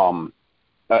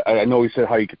 I know he said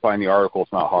how you can find the article.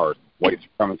 It's not hard. White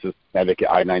supremacist, Connecticut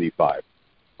I-95.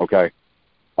 Okay.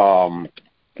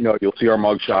 You'll see our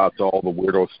mugshots, all the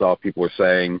weirdo stuff people are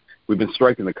saying. We've been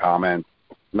striking the comments,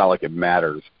 not like it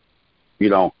matters,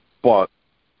 But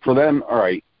for them, all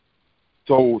right,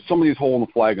 so somebody's holding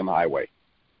the flag on the highway.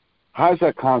 How does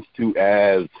that constitute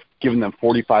as giving them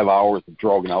 45 hours of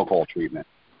drug and alcohol treatment?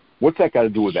 What's that got to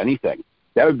do with anything?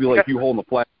 That would be like you holding the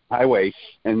flag on the highway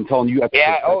and telling you have to...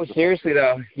 Yeah, seriously,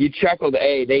 though. You chuckled.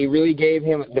 Hey, they really gave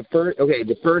him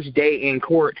the first day in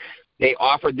court, they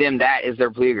offered them that as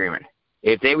their plea agreement.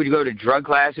 If they would go to drug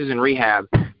classes and rehab,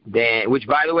 then, which,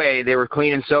 by the way, they were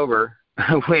clean and sober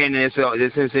when this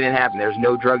incident happened. There's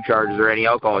no drug charges or any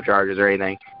alcohol charges or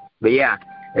anything. But, yeah,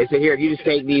 they said, here, if you just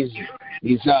take these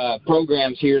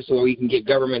programs here so we can get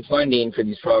government funding for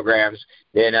these programs,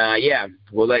 then,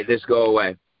 we'll let this go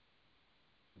away.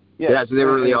 Yeah, that's what they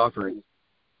were really offering.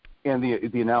 And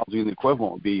the analogy and the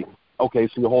equivalent would be, okay,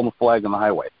 so you're holding a flag on the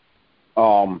highway.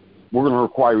 We're going to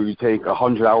require you to take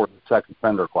 100 hours of sex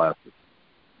offender classes.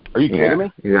 Are you kidding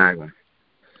me? Exactly.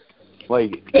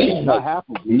 Like, it's not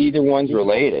happening. Neither one's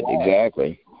related.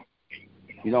 Exactly.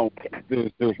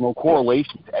 There's no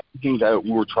correlation to anything that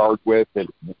we were charged with and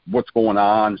what's going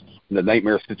on in the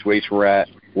nightmare situation we're at.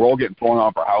 We're all getting thrown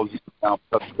off our houses now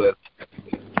because of this.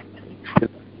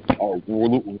 We're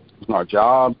losing our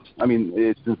jobs. I mean,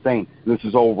 it's insane. This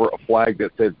is over a flag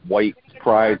that said white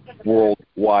pride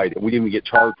worldwide. And we didn't even get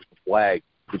charged with the flag,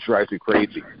 which drives me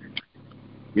crazy.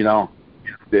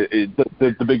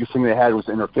 The biggest thing they had was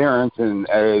interference, and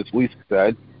as Lisa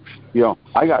said,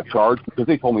 I got charged because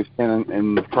they told me to stand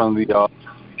in front of the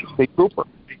state trooper.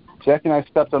 Second I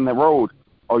stepped on the road,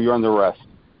 you're under arrest.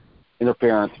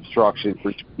 Interference, obstruction,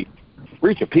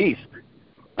 breach of peace.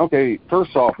 Okay,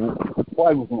 first off, the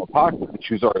flag was in my pocket, the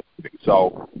shoes are leaving,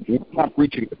 so we're not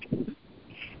breaching the peace.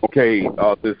 Okay,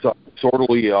 this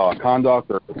disorderly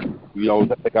conduct, or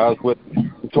that the guys with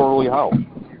disorderly how?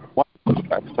 What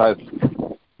exercise?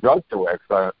 Drugs to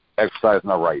exercising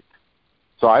our rights.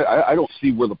 So I don't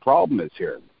see where the problem is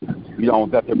here.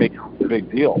 That they're making a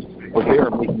big deal, but they are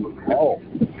making hell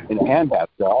in handbasket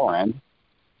to our end.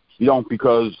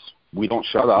 Because we don't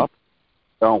shut up.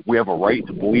 We have a right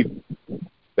to believe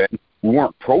that we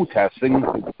weren't protesting.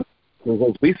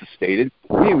 As Lisa stated,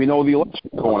 we didn't even know the election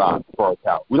was going on for our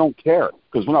town. We don't care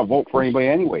because we're not voting for anybody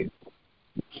anyways.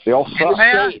 They all suck.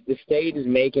 The state is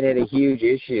making it a huge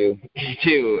issue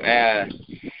too,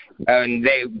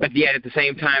 but yet at the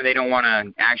same time they don't want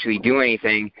to actually do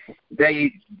anything.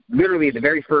 They literally the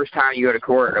very first time you go to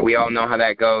court, we all know how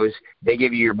that goes. They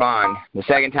give you your bond. The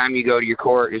second time you go to your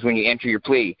court is when you enter your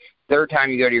plea. Third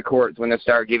time you go to your court is when they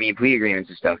start giving you plea agreements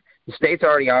and stuff. The state's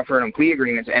already offering them plea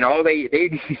agreements, and all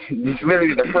it's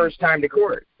literally their first time to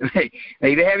court. They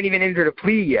haven't even entered a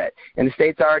plea yet, and the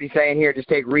state's already saying, here, just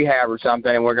take rehab or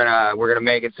something, and we're gonna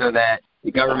make it so that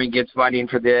the government gets funding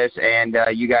for this, and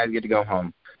you guys get to go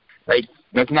home.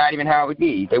 That's not even how it would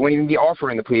be. They wouldn't even be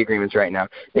offering the plea agreements right now.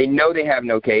 They know they have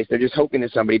no case. They're just hoping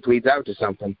that somebody pleads out to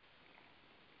something.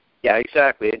 Yeah,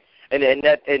 exactly. And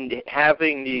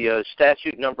having the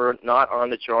statute number not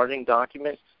on the charging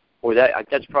document. Or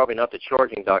that's probably not the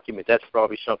charging document. That's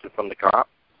probably something from the cop.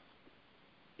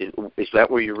 Is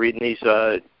that where you're reading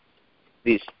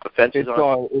these offenses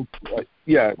on?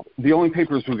 Yeah. The only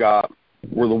papers we got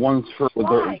were the ones for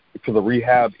the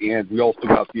rehab, and we also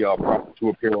got the proper to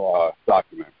appear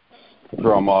document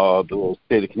from the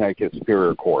state of Connecticut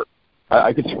Superior Court.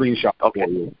 I could screenshot it for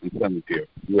you and send it to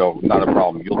you. Not a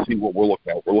problem. You'll see what we're looking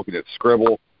at. We're looking at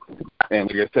scribble, and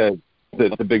like I said,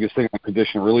 the biggest thing on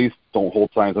conditional release, don't hold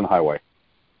signs on the highway.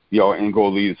 And go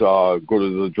to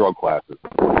the drug classes.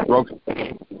 Drugs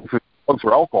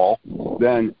for alcohol,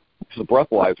 then it's a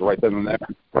breathalyzer right then and there.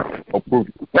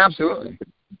 Absolutely.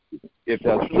 If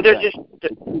that's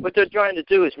what they're trying to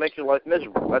do is make your life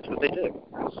miserable. That's what they do.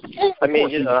 I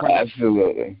mean,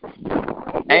 absolutely.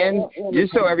 And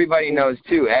just so everybody knows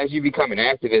too, as you become an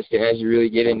activist and as you really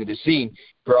get into the scene,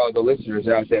 for all the listeners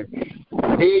out there,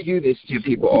 they do this to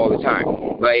people all the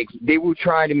time. Like, they will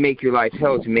try to make your life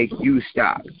hell to make you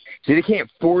stop. So they can't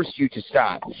force you to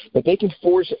stop, but they can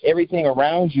force everything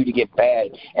around you to get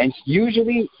bad. And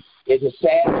usually, it's a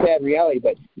sad reality,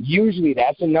 but usually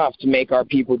that's enough to make our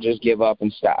people just give up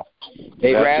and stop.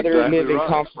 They'd rather live in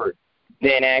comfort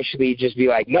than actually just be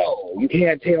like, no, you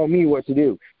can't tell me what to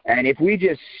do. And if we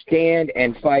just stand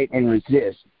and fight and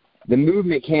resist, the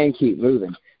movement can keep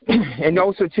moving. And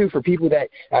also, too, for people that,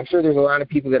 I'm sure there's a lot of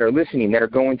people that are listening that are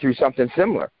going through something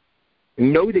similar.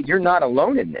 Know that you're not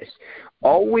alone in this.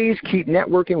 Always keep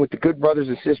networking with the good brothers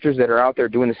and sisters that are out there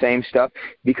doing the same stuff,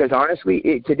 because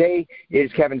honestly, today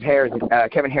is Kevin Harris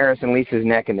and Lisa's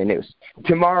neck in the noose.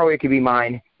 Tomorrow it could be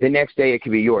mine, The next day it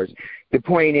could be yours. The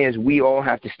point is we all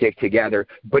have to stick together.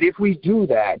 But if we do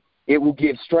that, it will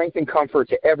give strength and comfort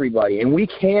to everybody, and we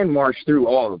can march through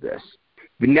all of this.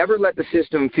 But never let the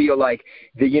system feel like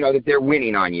that they're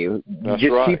winning on you. That's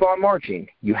Just right. keep on marching.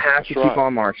 You have to keep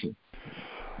on marching.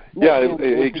 Yeah,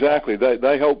 exactly.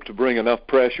 They hope to bring enough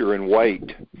pressure and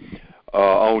weight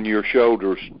on your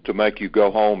shoulders to make you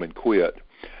go home and quit.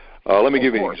 Let me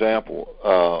give you an example.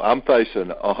 I'm facing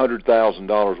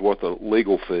 $100,000 worth of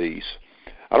legal fees.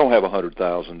 I don't have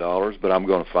 $100,000, but I'm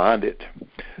going to find it.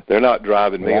 They're not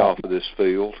driving me off of this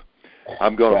field.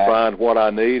 I'm going to find what I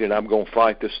need, and I'm going to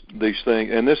fight these things.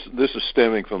 And this is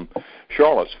stemming from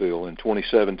Charlottesville in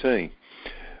 2017.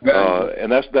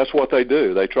 And that's what they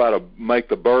do. They try to make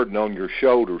the burden on your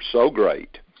shoulders so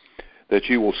great that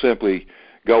you will simply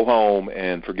go home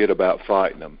and forget about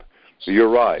fighting them. So you're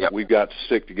right. Yep. We've got to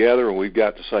stick together, and we've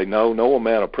got to say no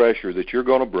amount of pressure that you're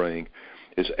going to bring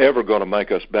is ever going to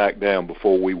make us back down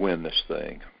before we win this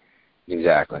thing.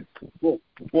 Exactly.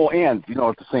 Well, and,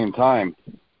 at the same time,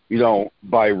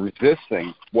 by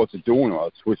resisting what's it doing to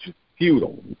us, which is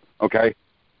futile, okay?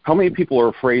 How many people are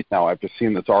afraid now after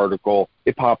seeing this article?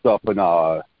 It popped up in,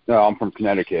 I'm from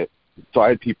Connecticut, so I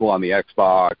had people on the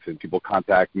Xbox and people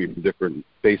contacting me from different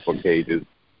Facebook pages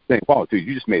saying, wow, dude,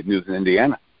 you just made news in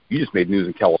Indiana. You just made news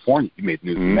in California. You made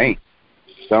news in Maine.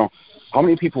 So how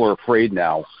many people are afraid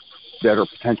now that are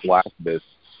potential activists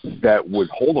that would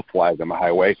hold a flag on the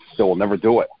highway that will never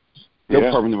do it? They'll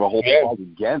probably never hold a flag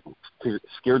again,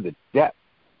 scared to death.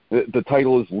 The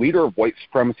title is Leader of White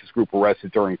Supremacist Group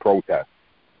Arrested During Protest.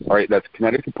 All right, that's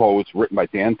Connecticut Post, written by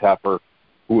Dan Tepper,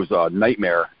 who is a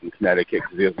nightmare in Connecticut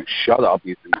because he doesn't shut up.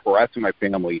 He's been harassing my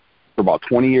family for about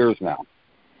 20 years now,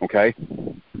 okay?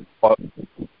 But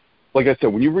like I said,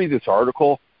 when you read this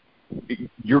article,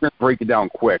 you're going to break it down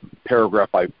quick, paragraph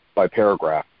by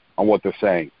paragraph, on what they're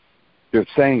saying. They're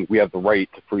saying we have the right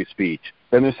to free speech.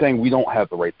 Then they're saying we don't have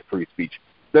the right to free speech.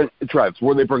 Then, Travis,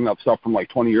 were they bringing up stuff from like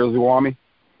 20 years ago on me?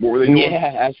 What were they doing?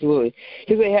 Yeah, absolutely.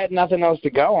 Because they had nothing else to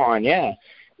go on, yeah.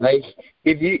 Like,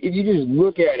 if you just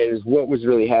look at it as what was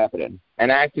really happening, an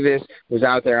activist was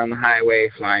out there on the highway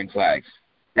flying flags.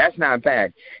 That's not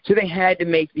bad. So they had to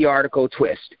make the article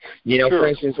twist. For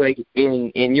instance, like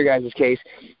in your guys' case,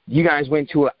 you guys went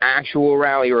to an actual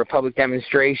rally or a public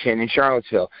demonstration in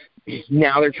Charlottesville.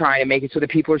 Now they're trying to make it so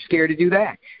that people are scared to do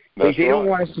that. They don't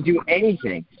want us to do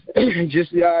anything.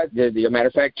 Just, as a matter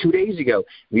of fact, 2 days ago,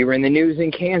 we were in the news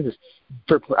in Kansas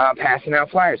for passing out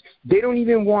flyers. They don't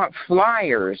even want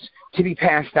flyers to be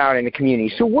passed out in the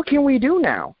community. So what can we do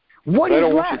now? They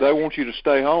want you to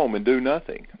stay home and do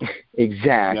nothing.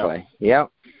 Exactly. Yep.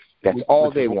 That's all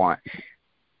they want.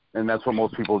 And that's what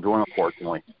most people are doing,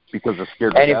 unfortunately, because they're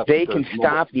scared. And if they can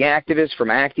stop the activists from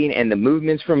acting and the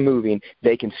movements from moving,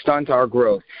 they can stunt our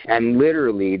growth. And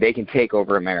literally, they can take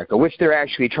over America, which they're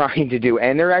actually trying to do.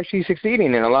 And they're actually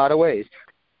succeeding in a lot of ways.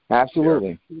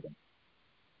 Absolutely.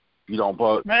 Yeah.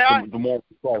 But the more,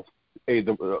 I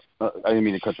didn't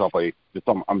mean to cut you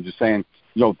off. I'm just saying,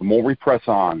 the more we press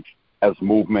on as a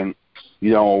movement,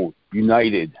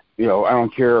 united, I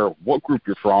don't care what group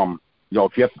you're from,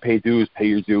 if you have to pay dues, pay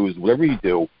your dues, whatever you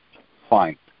do,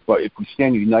 fine. But if we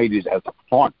stand united as a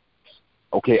front,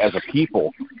 okay, as a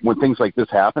people, when things like this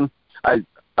happen,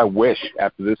 I wish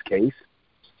after this case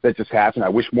that just happened, I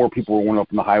wish more people were going up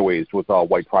on the highways with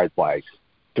white pride flags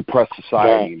to press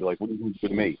society and be like, what are you going to do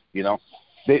to me?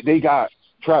 They got,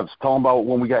 Travis, tell them about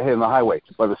when we got hit on the highway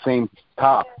by the same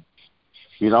cop,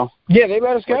 Yeah, they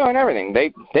let us go and everything.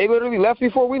 They literally left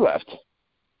before we left.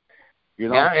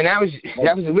 Yeah, and that was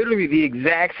literally the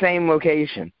exact same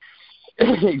location.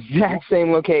 Exact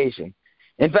same location.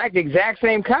 In fact, the exact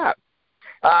same cop.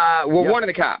 One of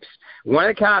the cops. One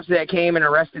of the cops that came and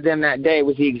arrested them that day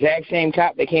was the exact same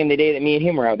cop that came the day that me and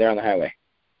him were out there on the highway.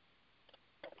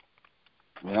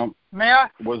 May I?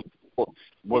 Was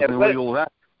illegal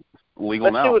that?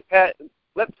 Legal now.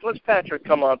 Let's Patrick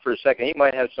come on for a second. He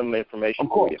might have some information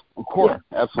for you. Of course,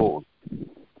 absolutely.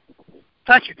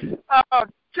 Thank you.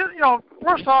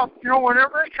 First off,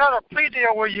 whenever they try to plea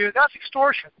deal with you, that's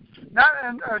extortion.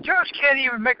 A judge can't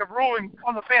even make a ruling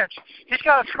on the bench. He's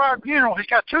got a tribunal. He's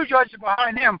got two judges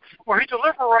behind him where he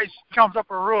deliberates, comes up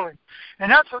with a ruling,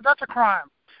 and that's a crime.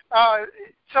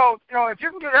 So if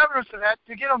you can get evidence of that,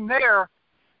 you get them there.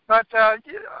 But I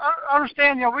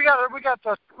understand, we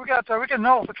get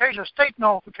nullification, state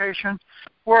nullification,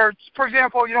 where, for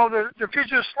example, the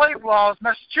fugitive slave laws,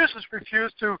 Massachusetts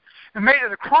refused to, and made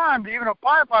it a crime to even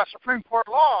abide by Supreme Court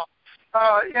law.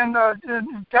 And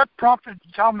that prompted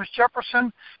Thomas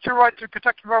Jefferson to write the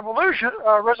Kentucky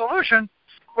resolution,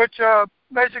 which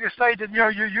basically say that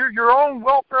your own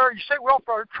welfare, your state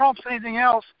welfare trumps anything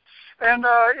else, and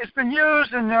it's been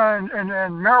used in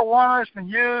marijuana. It's been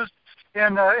used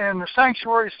in the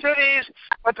sanctuary cities,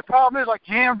 but the problem is, like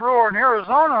Jan Brewer in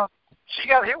Arizona, she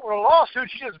got hit with a lawsuit.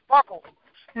 She just buckled.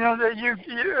 You're not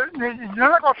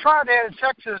going to try that in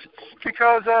Texas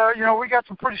because we got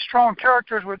some pretty strong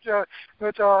characters with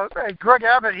Greg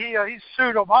Abbott. He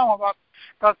sued Obama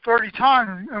about 30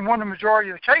 times and won the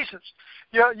majority of the cases.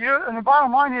 And the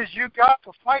bottom line is you got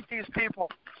to fight these people,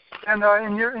 and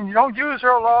you don't use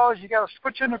their laws. You got to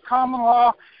switch into common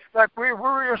law, like we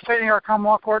were stating our common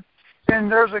law court.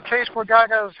 And there's a case where a guy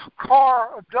got his car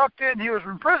abducted and he was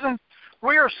in prison.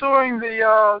 We are suing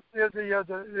the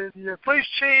police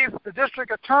chief, the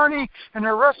district attorney, and the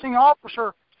arresting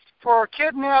officer for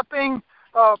kidnapping,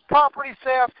 property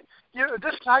theft.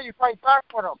 This is how you fight back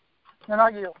with them. And I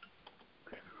yield.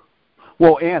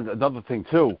 Well, and another thing,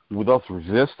 too, with us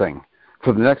resisting,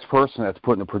 for the next person that's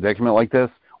put in a predicament like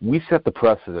this, we set the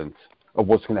precedent of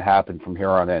what's going to happen from here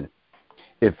on in.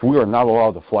 If we are not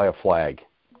allowed to fly a flag,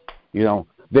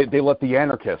 they let the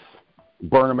anarchists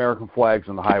burn American flags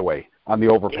on the highway, on the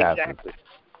overpasses. Exactly.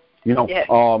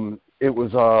 It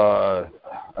was,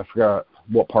 I forgot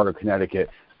what part of Connecticut,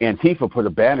 Antifa put a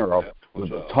banner up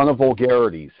with a ton of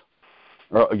vulgarities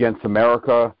against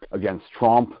America, against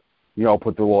Trump,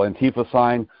 put the little Antifa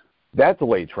sign. That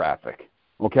delayed traffic,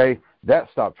 okay? That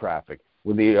stopped traffic.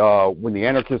 When the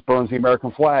anarchist burns the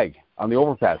American flag on the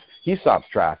overpass, he stops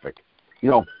traffic. We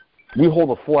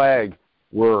hold a flag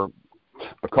where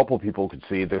a couple of people could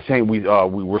see. They're saying we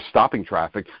were stopping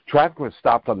traffic. Traffic was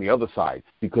stopped on the other side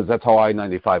because that's how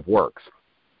I-95 works.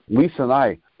 Lisa and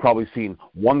I probably seen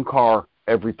one car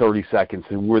every 30 seconds,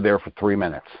 and we were there for 3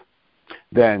 minutes.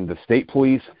 Then the state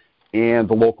police and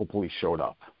the local police showed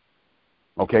up.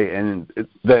 Okay, and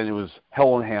then it was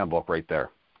hell in a handbook right there.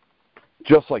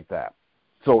 Just like that.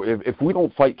 So if we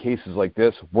don't fight cases like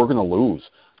this, we're going to lose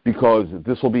because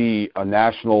this will be a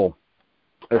national,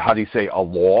 a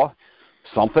law,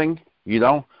 something,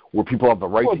 where people have the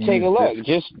right to use take a look.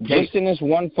 Just in this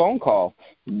one phone call,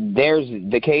 there's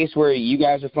the case where you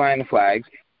guys are flying the flags.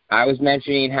 I was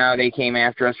mentioning how they came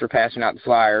after us for passing out the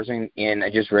flyers in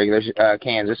just regular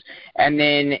Kansas. And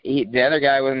then the other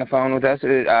guy was on the phone with us,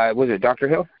 was it Dr.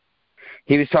 Hill?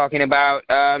 He was talking about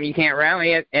you can't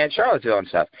rally at Charlottesville and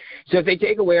stuff. So if they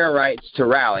take away our rights to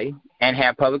rally and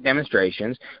have public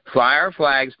demonstrations, fly our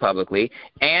flags publicly,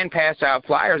 and pass out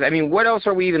flyers, what else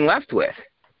are we even left with?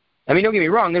 Don't get me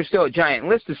wrong, there's still a giant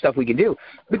list of stuff we can do.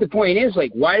 But the point is,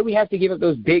 why do we have to give up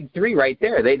those big three right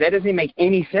there? That doesn't make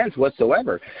any sense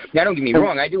whatsoever. Now, don't get me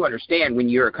wrong, I do understand when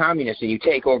you're a communist and you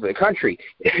take over the country,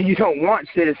 you don't want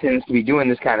citizens to be doing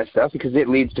this kind of stuff because it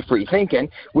leads to free thinking,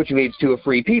 which leads to a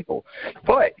free people.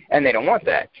 And they don't want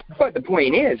that. But the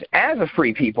point is, as a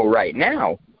free people right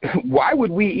now, why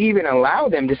would we even allow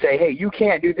them to say, hey, you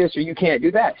can't do this or you can't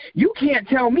do that? You can't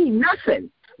tell me nothing.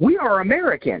 We are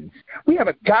Americans. We have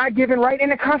a God-given right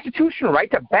and a constitutional right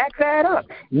to back that up.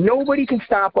 Nobody can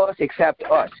stop us except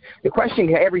us. The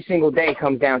question every single day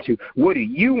comes down to, what do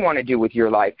you want to do with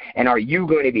your life, and are you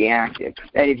going to be active?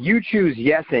 And if you choose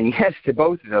yes and yes to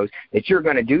both of those, that you're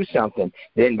going to do something,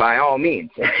 then by all means,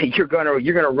 you're going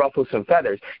to ruffle some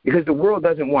feathers because the world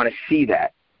doesn't want to see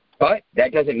that. But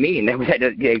that doesn't mean that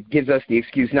it gives us the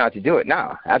excuse not to do it.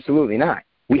 No, absolutely not.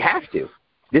 We have to.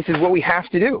 This is what we have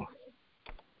to do.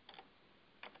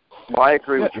 Well, I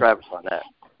agree with Travis on that.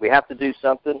 We have to do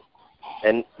something,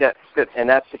 and that's the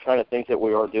kind of things that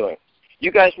we are doing.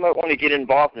 You guys might want to get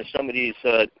involved in some of these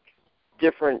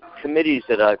different committees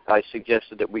that I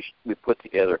suggested that we put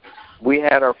together. We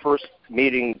had our first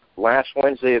meeting last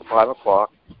Wednesday at 5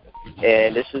 o'clock,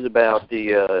 and this is about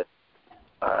the,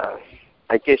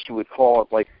 I guess you would call it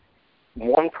like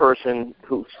one person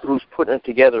who's putting it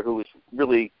together who is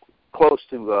really close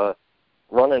to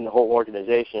running the whole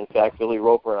organization. In fact, Billy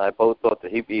Roper and I both thought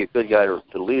that he'd be a good guy to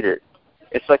lead it.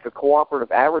 It's like a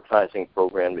cooperative advertising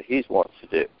program that he wants to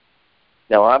do.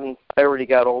 Now, I already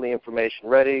got all the information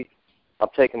ready. I'm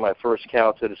taking my first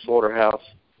cow to the slaughterhouse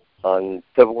on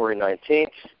February 19th.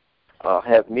 I'll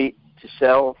have meat to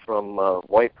sell from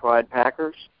White Pride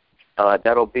Packers.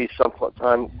 That'll be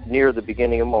sometime near the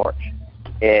beginning of March.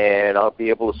 And I'll be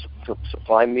able to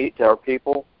supply meat to our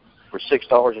people for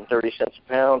 $6.30 a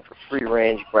pound for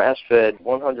free-range, grass-fed,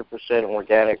 100%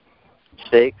 organic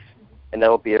steaks, and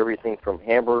that'll be everything from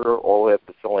hamburger all the way up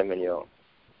to filet mignon.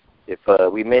 If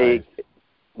we may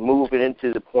move it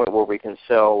into the point where we can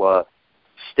sell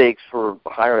steaks for a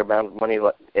higher amount of money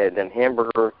than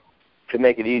hamburger, to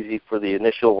make it easy for the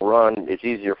initial run, it's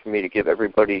easier for me to give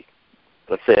everybody,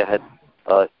 let's say I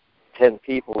had 10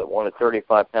 people that wanted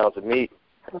 35 pounds of meat,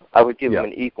 I would give them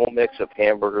an equal mix of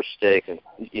hamburger, steak, and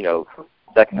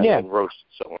that kind of thing, roast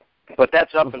and so on. But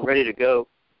that's up and ready to go.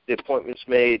 The appointment's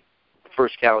made. The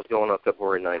first cow is going up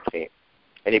February 19th.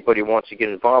 Anybody wants to get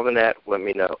involved in that, let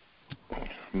me know.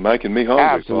 Making me hungry,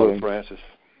 Absolutely. Father Francis.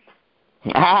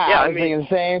 I was thinking the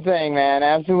same thing, man.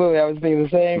 Absolutely, I was thinking the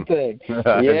same thing.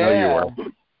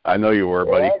 I know you were,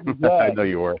 buddy. I know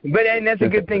you were. But and that's a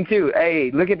good thing too.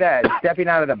 Hey, look at that, stepping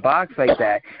out of the box like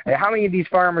that. How many of these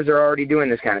farmers are already doing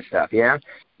this kind of stuff? Yeah,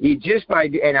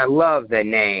 and I love the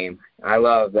name. I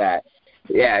love that.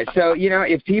 Yeah, so,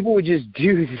 if people would just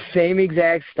do the same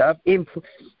exact stuff, and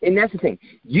that's the thing,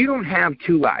 you don't have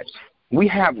two lives. We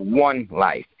have one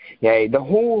life. Okay?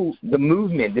 The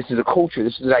movement, this is a culture,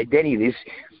 this is identity.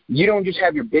 You don't just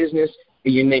have your business,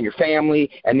 and then your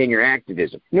family, and then your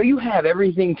activism. No, you have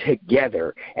everything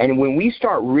together. And when we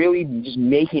start really just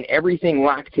making everything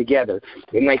locked together,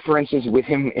 and like, for instance, with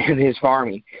him and his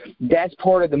farming, that's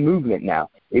part of the movement now.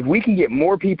 If we can get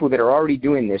more people that are already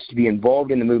doing this to be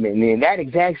involved in the movement, and in that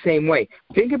exact same way,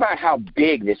 think about how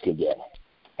big this could get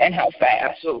and how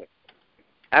fast.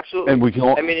 Absolutely. And we can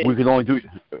only do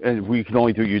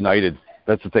it united.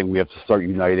 That's the thing. We have to start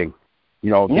uniting.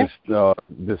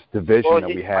 This division that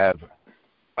we have.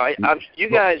 You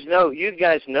guys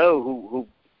know who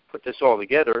put this all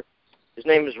together. His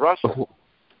name is Russell.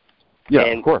 Yeah,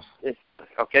 of course.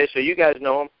 Okay, so you guys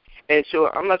know him. And so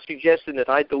I'm not suggesting that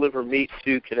I deliver meat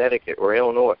to Connecticut or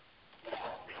Illinois.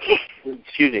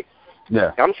 Excuse me.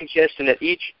 Yeah. I'm suggesting that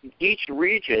each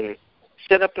region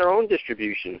set up their own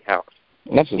distribution house.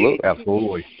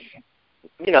 Absolutely.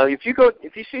 If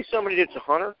you see somebody that's a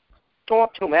hunter, go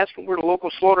up to them, ask them where the local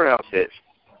slaughterhouse is.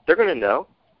 They're going to know.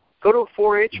 Go to a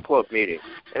 4-H club meeting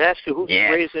and ask who's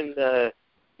raising,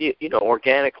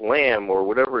 organic lamb or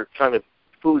whatever kind of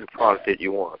food product that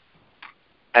you want.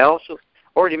 I also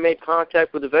already made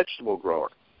contact with a vegetable grower.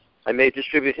 I may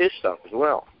distribute his stuff as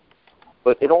well.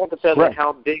 But it all depends on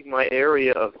how big my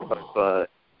area of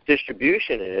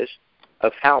distribution is,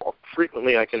 of how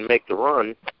frequently I can make the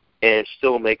run and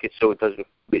still make it so that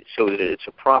it's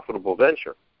a profitable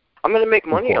venture. I'm going to make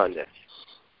money on this.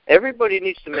 Everybody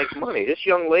needs to make money. This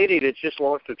young lady that just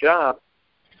lost her job,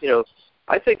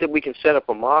 I think that we can set up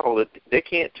a model that they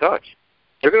can't touch.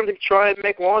 They're going to try and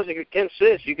make laws against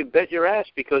this. You can bet your ass,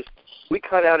 because we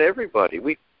cut out everybody.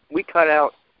 We cut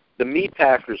out the meat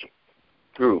packers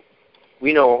group.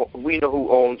 We know who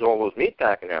owns all those meat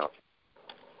packing houses.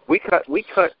 We cut.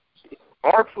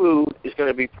 Our food is going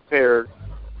to be prepared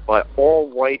by all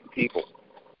white people,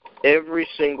 every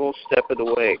single step of the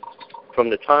way,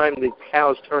 from the time the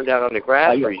cows turn down on the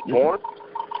grass or he's born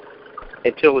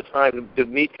until the time the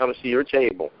meat comes to your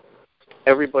table.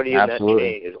 Everybody in that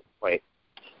chain is white.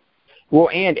 Well,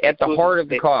 and at the heart of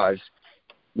the cause,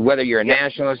 whether you're a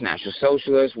nationalist, national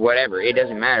socialist, whatever, it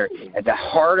doesn't matter. At the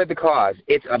heart of the cause,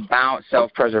 it's about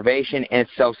self-preservation and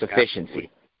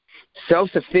self-sufficiency.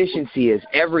 Self-sufficiency is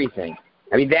everything.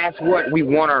 I mean, that's what we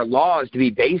want our laws to be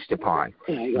based upon.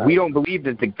 We don't believe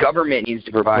that the government needs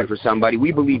to provide for somebody.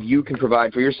 We believe you can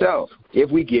provide for yourself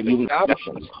if we give you the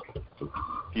options.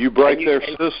 You break their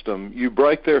system. You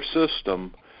break their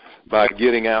system by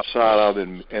getting outside of it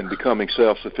and becoming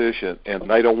self-sufficient. And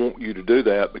they don't want you to do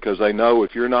that, because they know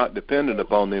if you're not dependent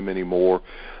upon them anymore,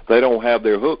 they don't have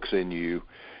their hooks in you,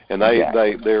 and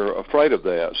they're afraid of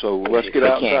that. So let's get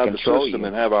outside the system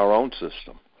and have our own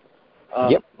system.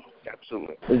 Yep.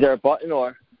 Absolutely. Is there a button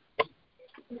or?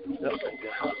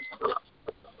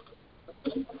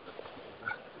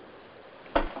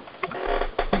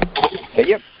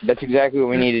 Yep, that's exactly what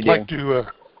we need to do. I'd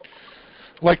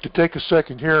like to take a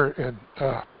second here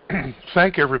and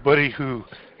thank everybody who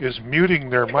is muting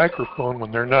their microphone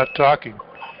when they're not talking,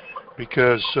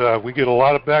 because we get a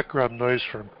lot of background noise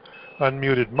from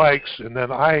unmuted mics, and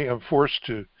then I am forced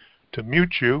to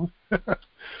mute you.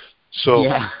 So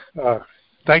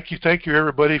thank you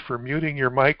everybody for muting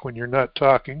your mic when you're not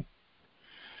talking.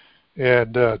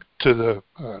 And to the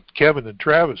Kevin and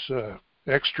Travis,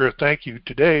 extra thank you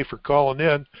today for calling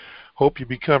in. Hope you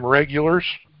become regulars.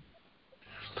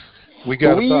 We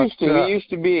used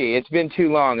to be. It's been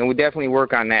too long, and we'll definitely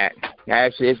work on that.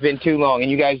 Actually, it's been too long, and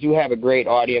you guys do have a great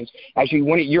audience. Actually,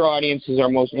 one of your audience is our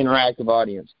most interactive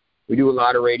audience. We do a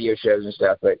lot of radio shows and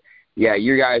stuff, but yeah,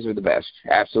 you guys are the best.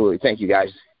 Absolutely. Thank you,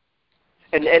 guys.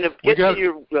 And get to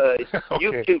your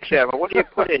YouTube channel. What do you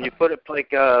put in? You put it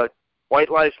like White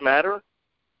Lives Matter?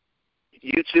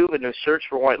 YouTube, and then search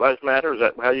for White Lives Matter? Is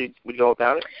that how you would go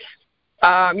about it?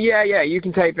 Yeah. You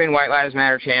can type in White Lives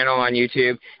Matter channel on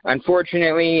YouTube.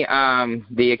 Unfortunately,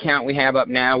 the account we have up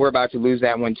now, we're about to lose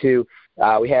that one too.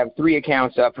 We have 3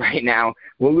 accounts up right now.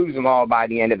 We'll lose them all by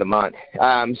the end of the month.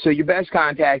 So your best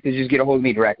contact is just get a hold of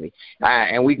me directly,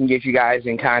 and we can get you guys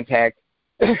in contact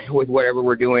with whatever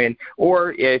we're doing.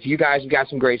 Or if you guys have got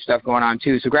some great stuff going on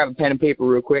too, so grab a pen and paper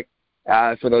real quick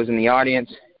for those in the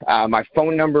audience. My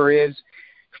phone number is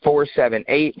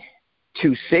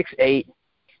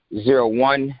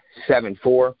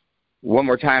 478-268-0174. One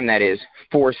more time, that is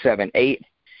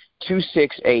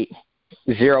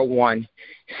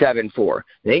 478-268-0174.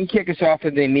 They can kick us off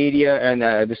of the media and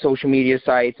the social media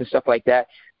sites and stuff like that.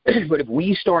 But if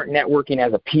we start networking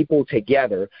as a people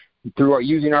together through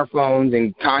using our phones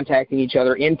and contacting each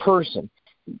other in person,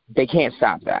 they can't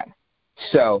stop that.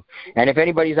 So, and if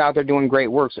anybody's out there doing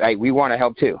great work, we want to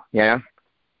help too. Yeah.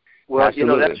 Well,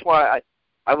 Absolutely. that's why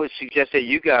I would suggest that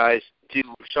you guys do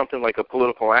something like a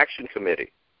political action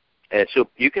committee, and so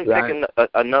you can pick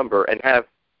a number and have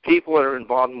people that are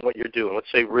involved in what you're doing.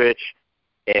 Let's say Rich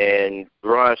and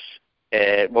Russ,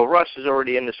 and Russ is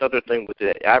already in this other thing with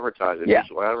the advertising,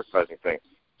 visual advertising thing.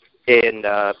 And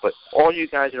but all you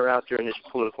guys that are out there in this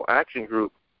political action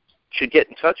group should get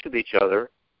in touch with each other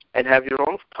and have your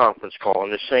own conference call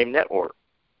in the same network.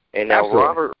 And now Absolutely.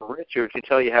 Robert or Richard can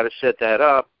tell you how to set that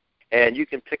up, and you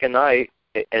can pick a night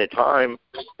and a time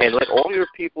and let all your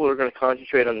people who are going to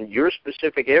concentrate on your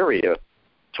specific area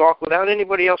talk without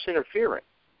anybody else interfering.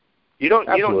 You don't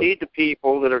need the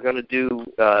people that are going to do,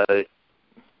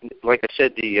 like I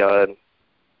said, the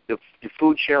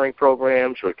food sharing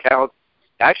programs or cow.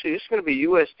 Actually, this is going to be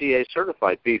USDA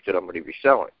certified beef that I'm going to be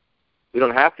selling. We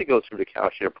don't have to go through the cow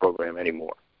share program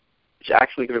anymore. It's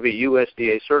actually going to be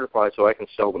USDA certified, so I can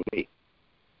sell the meat.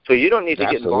 So you don't need to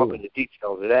get involved in the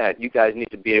details of that. You guys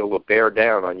need to be able to bear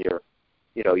down on your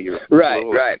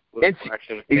right. Little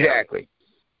action. Exactly.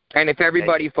 And if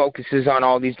everybody focuses on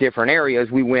all these different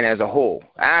areas, we win as a whole.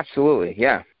 Absolutely,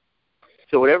 yeah.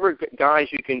 So whatever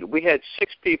guys you can, we had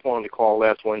 6 people on the call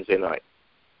last Wednesday night.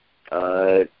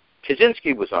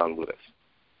 Kaczynski was on with us.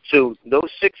 So those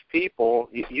 6 people,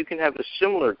 you can have a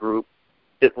similar group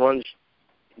that runs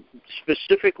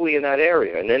specifically in that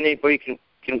area, and then anybody can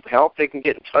help. They can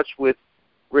get in touch with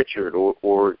Richard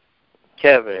or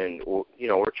Kevin or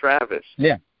Travis.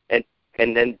 Yeah.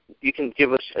 And then you can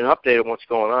give us an update on what's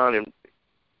going on,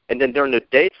 and then during the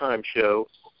daytime show,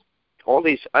 all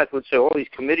these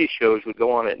committee shows would go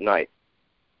on at night,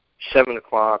 7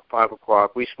 o'clock, 5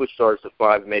 o'clock. We switched ours to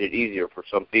 5, made it easier for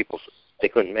some people. So they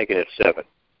couldn't make it at 7.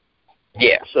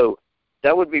 Yeah. So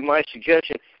that would be my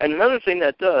suggestion. And another thing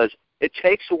that does, it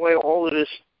takes away all of this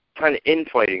kind of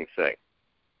infighting thing.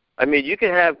 I mean, you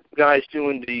can have guys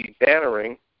doing the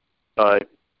bannering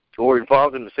or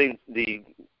involved in the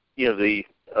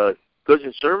goods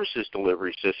and services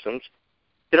delivery systems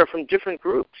that are from different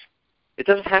groups. It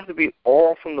doesn't have to be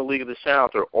all from the League of the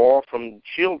South or all from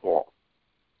Shield Wall.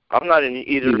 I'm not in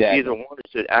either one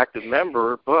as an active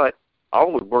member, but I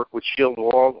would work with Shield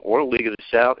Wall or League of the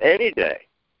South any day.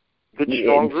 Good,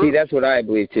 strong group. See, that's what I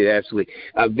believe too. Absolutely,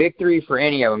 a victory for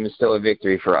any of them is still a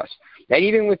victory for us. And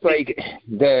even with like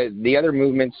the other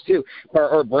movements too,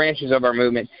 or branches of our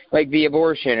movement, like the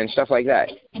abortion and stuff like that.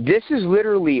 This is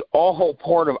literally all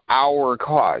part of our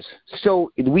cause. So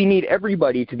we need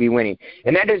everybody to be winning.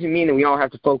 And that doesn't mean that we all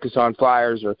have to focus on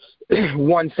flyers or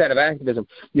one set of activism.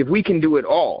 If we can do it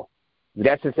all,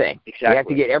 that's the thing. Exactly. We have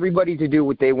to get everybody to do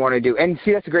what they want to do. And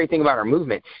see, that's the great thing about our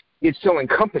movement. It's so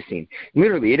encompassing.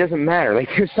 Literally, it doesn't matter. Like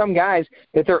there's some guys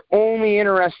that they're only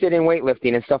interested in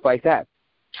weightlifting and stuff like that.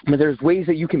 But there's ways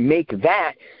that you can make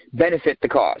that benefit the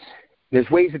cause. There's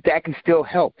ways that can still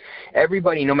help.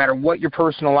 Everybody, no matter what your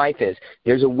personal life is,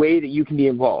 there's a way that you can be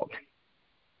involved.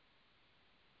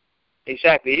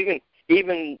 Exactly.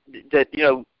 Even that,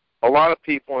 a lot of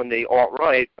people in the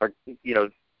alt-right are,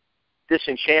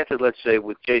 disenchanted, let's say,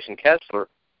 with Jason Kessler.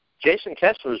 Jason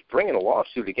Kessler is bringing a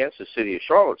lawsuit against the city of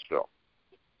Charlottesville.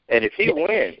 And if he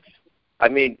wins, I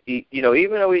mean,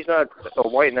 even though he's not a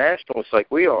white nationalist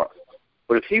like we are,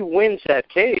 but if he wins that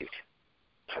case,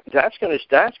 that's going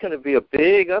to be a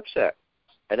big upset,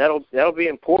 and that'll be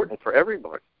important for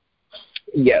everybody.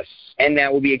 Yes, and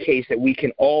that will be a case that we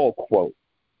can all quote.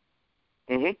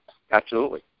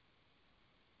 Absolutely.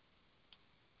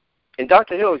 And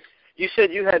Dr. Hill, you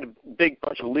said you had a big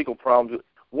bunch of legal problems.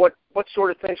 What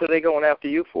sort of things are they going after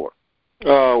you for?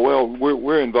 Well,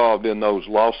 we're involved in those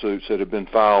lawsuits that have been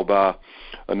filed by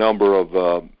a number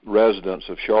of residents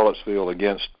of Charlottesville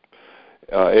against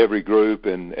every group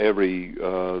and every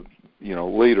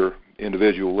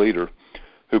individual leader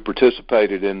who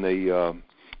participated in the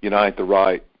Unite the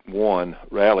Right 1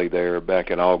 rally there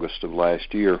back in August of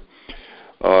last year.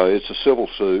 It's a civil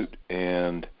suit,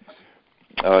 and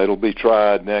It'll be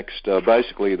tried next,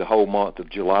 basically the whole month of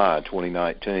July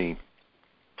 2019.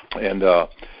 And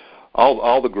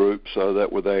all the groups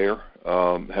that were there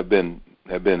have been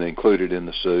included in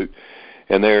the suit,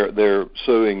 and they're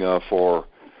suing for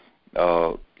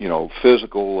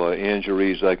physical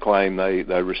injuries they claim they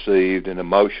received, and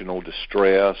emotional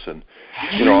distress, and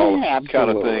all that kind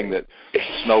of thing that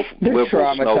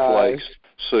liberal snowflakes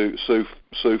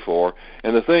sue for.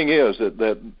 And the thing is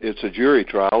that it's a jury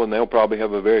trial, and they'll probably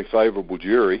have a very favorable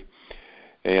jury,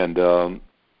 and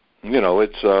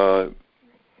it's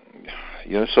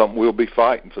something we'll be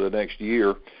fighting for the next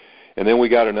year. And then we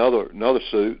got another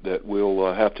suit that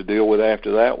we'll have to deal with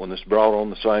after that one that's brought on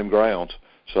the same grounds.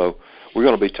 So we're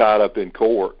going to be tied up in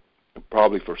court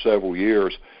probably for several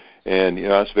years, and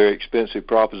it's a very expensive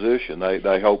proposition.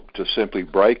 They hope to simply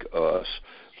break us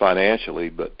financially,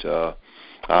 but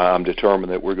I'm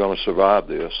determined that we're going to survive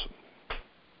this.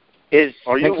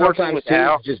 Are you working with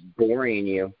Al? It's just boring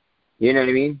you. You know what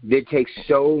I mean? It takes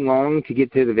so long to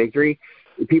get to the victory.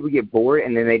 People get bored,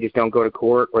 and then they just don't go to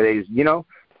court, or they just,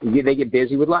 they get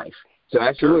busy with life. So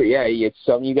absolutely, yeah, it's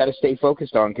something you got to stay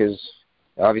focused on, because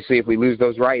obviously if we lose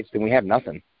those rights, then we have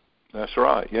nothing. That's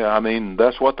right. Yeah, I mean,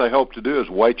 that's what they hope to do, is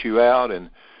wait you out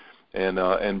and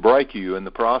break you in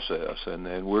the process,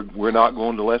 and we're not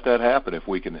going to let that happen if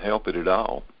we can help it at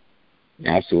all.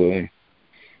 Absolutely.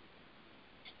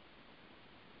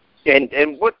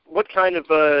 And what kind of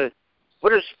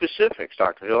what are specifics,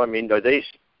 Dr. Hill? I mean, are they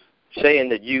saying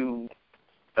that you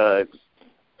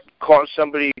caused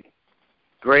somebody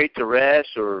great duress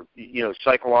or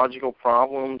psychological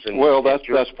problems? And well, that's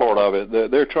part of it.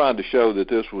 They're trying to show that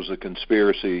this was a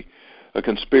conspiracy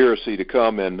to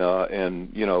come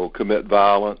and commit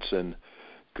violence and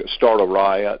start a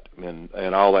riot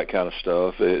and all that kind of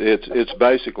stuff. It's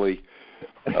basically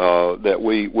that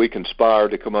we conspired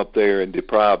to come up there and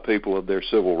deprive people of their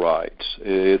civil rights.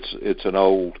 It's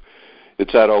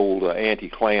that old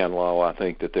anti-Klan law, I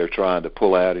think, that they're trying to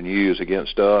pull out and use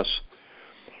against us.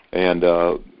 And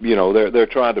they're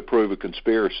trying to prove a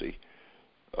conspiracy,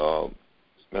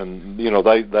 and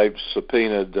they've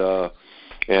subpoenaed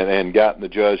and gotten the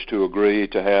judge to agree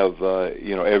to have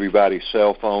everybody's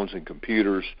cell phones and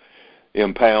computers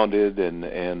impounded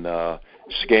and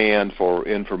scanned for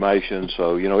information.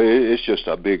 So it's just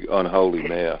a big unholy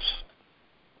mess.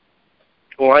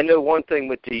 Well, I know one thing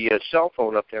with the cell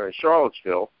phone up there in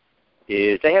Charlottesville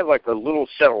is they have like a little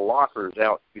set of lockers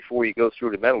out before you go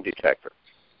through the metal detector.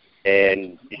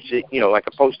 And it's, like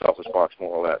a post office box,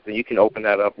 more or less. And you can open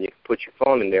that up and you can put your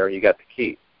phone in there and you got the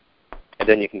key. And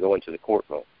then you can go into the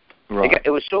courtroom. Right. It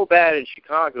was so bad in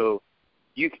Chicago,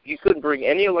 you couldn't bring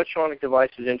any electronic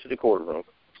devices into the courtroom,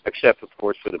 except, of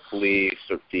course, for the police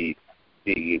or the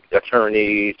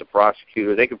attorneys, the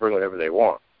prosecutor. They could bring whatever they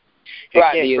want.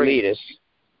 Right, the elitists.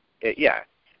 Yeah.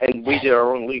 And we did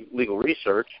our own legal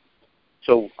research.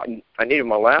 So I needed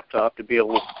my laptop to be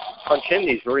able to punch in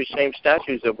these very same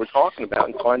statutes that we're talking about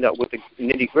and find out what the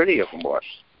nitty-gritty of them was.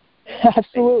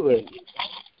 Absolutely.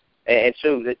 And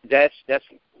so that's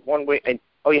one way. And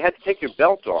you had to take your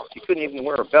belt off. You couldn't even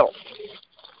wear a belt.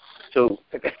 So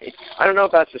I don't know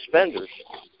about suspenders,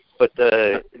 but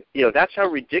that's how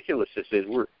ridiculous this is.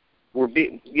 We're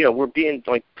being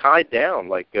like tied down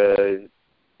like. And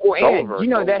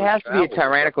that has to be a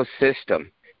tyrannical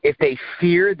system. If they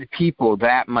fear the people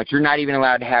that much, you're not even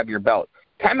allowed to have your belt.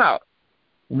 Time out.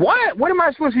 What am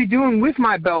I supposed to be doing with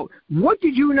my belt? What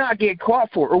did you not get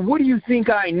caught for? Or what do you think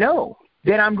I know?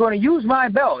 That I'm going to use my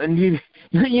belt? And,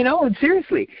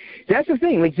 seriously, that's the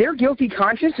thing. Like, their guilty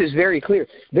conscience is very clear.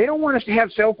 They don't want us to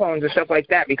have cell phones and stuff like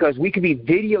that because we could be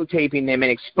videotaping them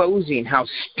and exposing how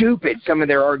stupid some of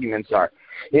their arguments are.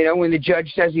 When the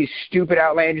judge says these stupid,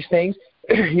 outlandish things,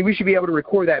 we should be able to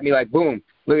record that and be like, boom.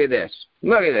 Look at this.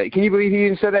 Look at that. Can you believe he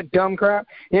even said that dumb crap?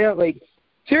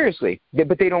 Seriously.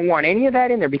 But they don't want any of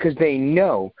that in there because they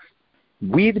know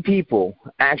we, the people,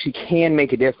 actually can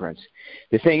make a difference.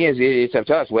 The thing is, it's up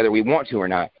to us whether we want to or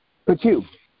not. But two,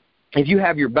 if you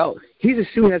have your belt, he's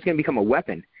assuming that's going to become a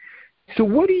weapon. So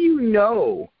what do you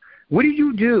know? What did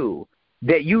you do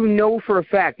that you know for a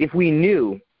fact if we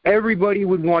knew everybody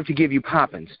would want to give you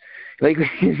poppins? Like,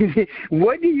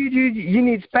 what do you do? You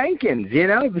need spankings,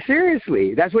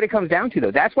 Seriously. That's what it comes down to,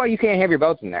 though. That's why you can't have your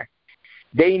belts in there.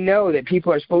 They know that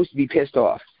people are supposed to be pissed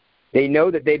off. They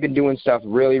know that they've been doing stuff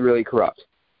really, really corrupt.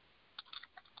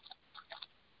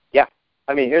 Yeah.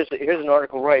 I mean, here's an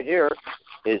article right here.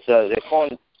 They're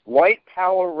calling white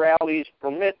power rallies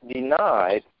permit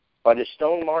denied by the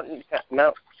Stone Mountain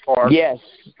Park. Yes.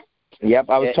 Yep,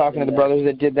 I was talking to the brothers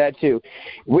that did that too.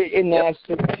 That's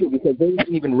too, because there was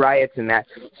even riots in that.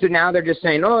 So now they're just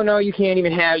saying, oh no, you can't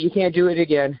do it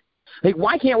again. Like,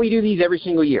 why can't we do these every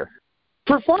single year?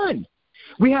 For fun.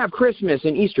 We have Christmas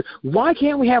and Easter. Why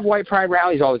can't we have white pride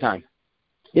rallies all the time?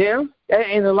 You know?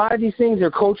 And a lot of these things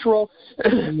are cultural.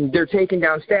 They're taking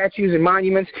down statues and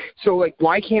monuments. So, like,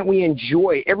 why can't we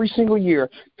enjoy every single year,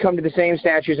 come to the same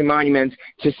statues and monuments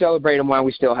to celebrate them while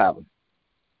we still have them?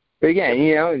 But again,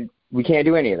 you know, we can't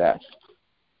do any of that.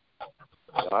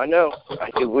 I know.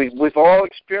 We've all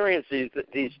experienced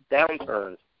these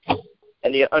downturns.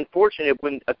 And the unfortunate,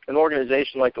 when an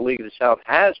organization like the League of the South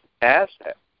has passed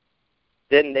that,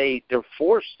 then they're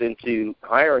forced into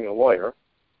hiring a lawyer.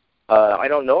 I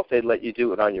don't know if they'd let you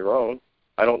do it on your own.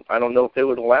 I don't know if they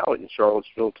would allow it in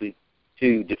Charlottesville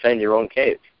to defend your own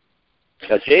case.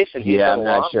 Jason, I'm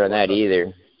not sure on that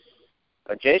either.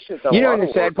 Jason's done you know, and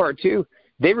the sad part too,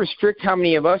 they restrict how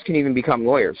many of us can even become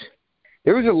lawyers.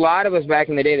 There was a lot of us back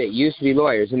in the day that used to be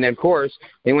lawyers, and then of course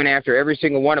they went after every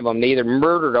single one of them. They either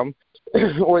murdered them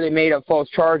or they made up false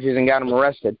charges and got them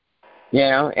arrested. You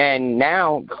know, and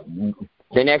now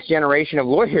the next generation of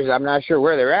lawyers, I'm not sure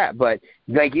where they're at, but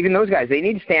like even those guys, they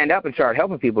need to stand up and start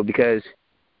helping people, because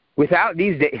without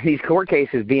these court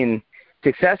cases being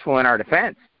successful in our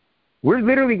defense, we're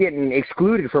literally getting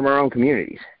excluded from our own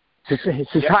communities.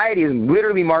 Society is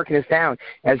literally marking us down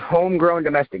as homegrown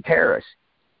domestic terrorists.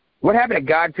 What happened to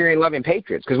God-fearing, loving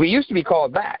patriots? Because we used to be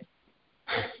called that.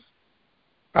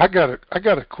 I got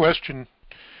a question.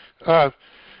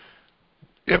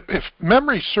 If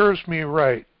memory serves me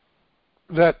right,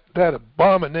 that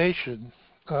abomination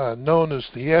known as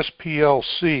the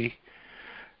SPLC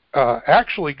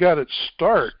actually got its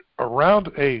start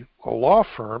around a law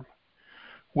firm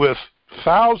with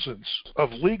thousands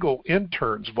of legal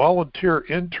interns, volunteer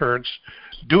interns,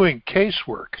 doing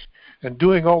casework and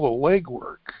doing all the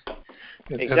legwork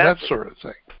and that sort of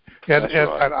thing. And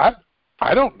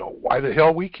I don't know why the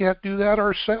hell we can't do that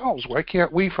ourselves. Why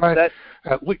can't we find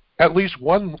at least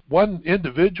one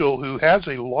individual who has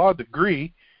a law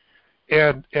degree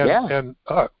and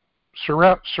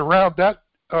surround that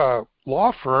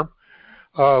law firm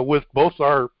with both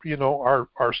our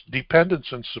dependents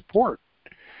and support?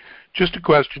 Just a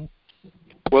question.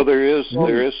 Well, there is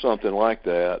something like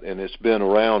that, and it's been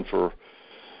around for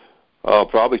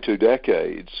probably 2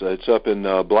 decades. It's up in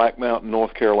Black Mountain,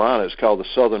 North Carolina. It's called the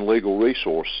Southern Legal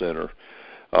Resource Center.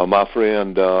 My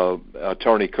friend,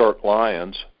 Attorney Kirk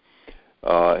Lyons,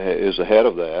 is the head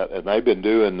of that, and they've been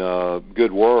doing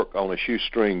good work on a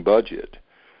shoestring budget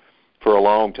for a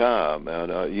long time.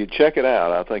 And you check it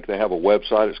out. I think they have a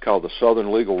website. It's called the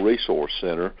Southern Legal Resource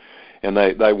Center, and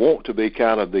they want to be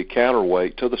kind of the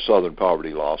counterweight to the Southern Poverty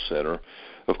Law Center.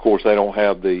 Of course, they don't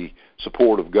have the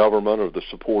support of government or the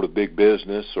support of big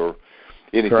business or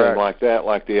anything like that,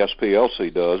 like the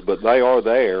SPLC does, but they are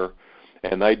there,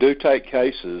 and they do take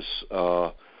cases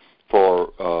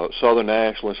for Southern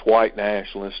nationalists, white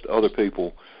nationalists, other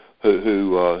people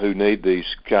who need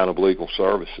these kind of legal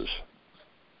services.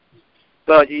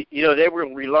 But they were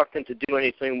reluctant to do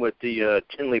anything with the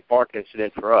Tinley Park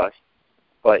incident for us,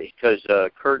 but because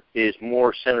Kurt is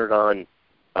more centered on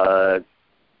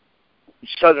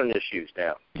Southern issues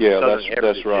now. Yeah,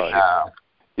 that's right.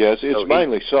 Yes, it's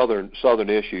mainly Southern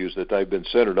issues that they've been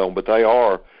centered on, but they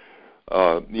are,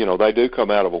 they do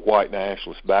come out of a white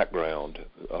nationalist background,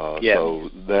 so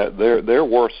that they're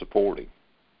worth supporting.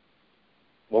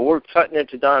 Well, we're cutting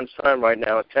into Don's time right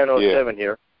now at 10:07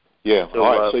 here. Yeah. So,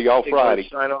 all right. See y'all Friday.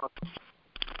 Sign off.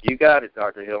 You got it,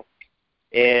 Dr. Hill.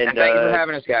 And thank you for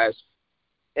having us, guys.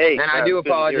 Hey, and I do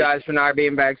apologize for not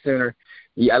being back sooner.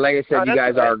 Yeah, like I said, you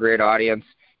guys are a great audience,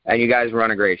 and you guys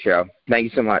run a great show. Thank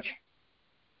you so much.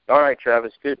 All right,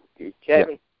 Travis. Good.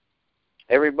 Kevin,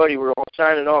 everybody, we're all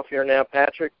signing off here now.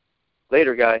 Patrick,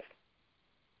 later, guys.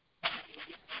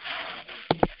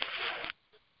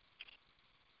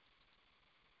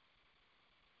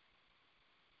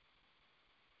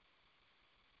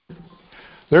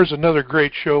 There's another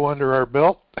great show under our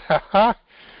belt.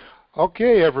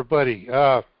 Okay, everybody.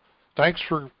 Thanks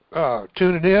for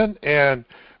tuning in, and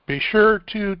be sure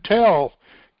to tell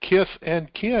kith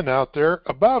and kin out there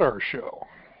about our show.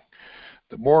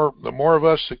 The more of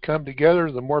us that come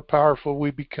together, the more powerful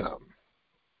we become.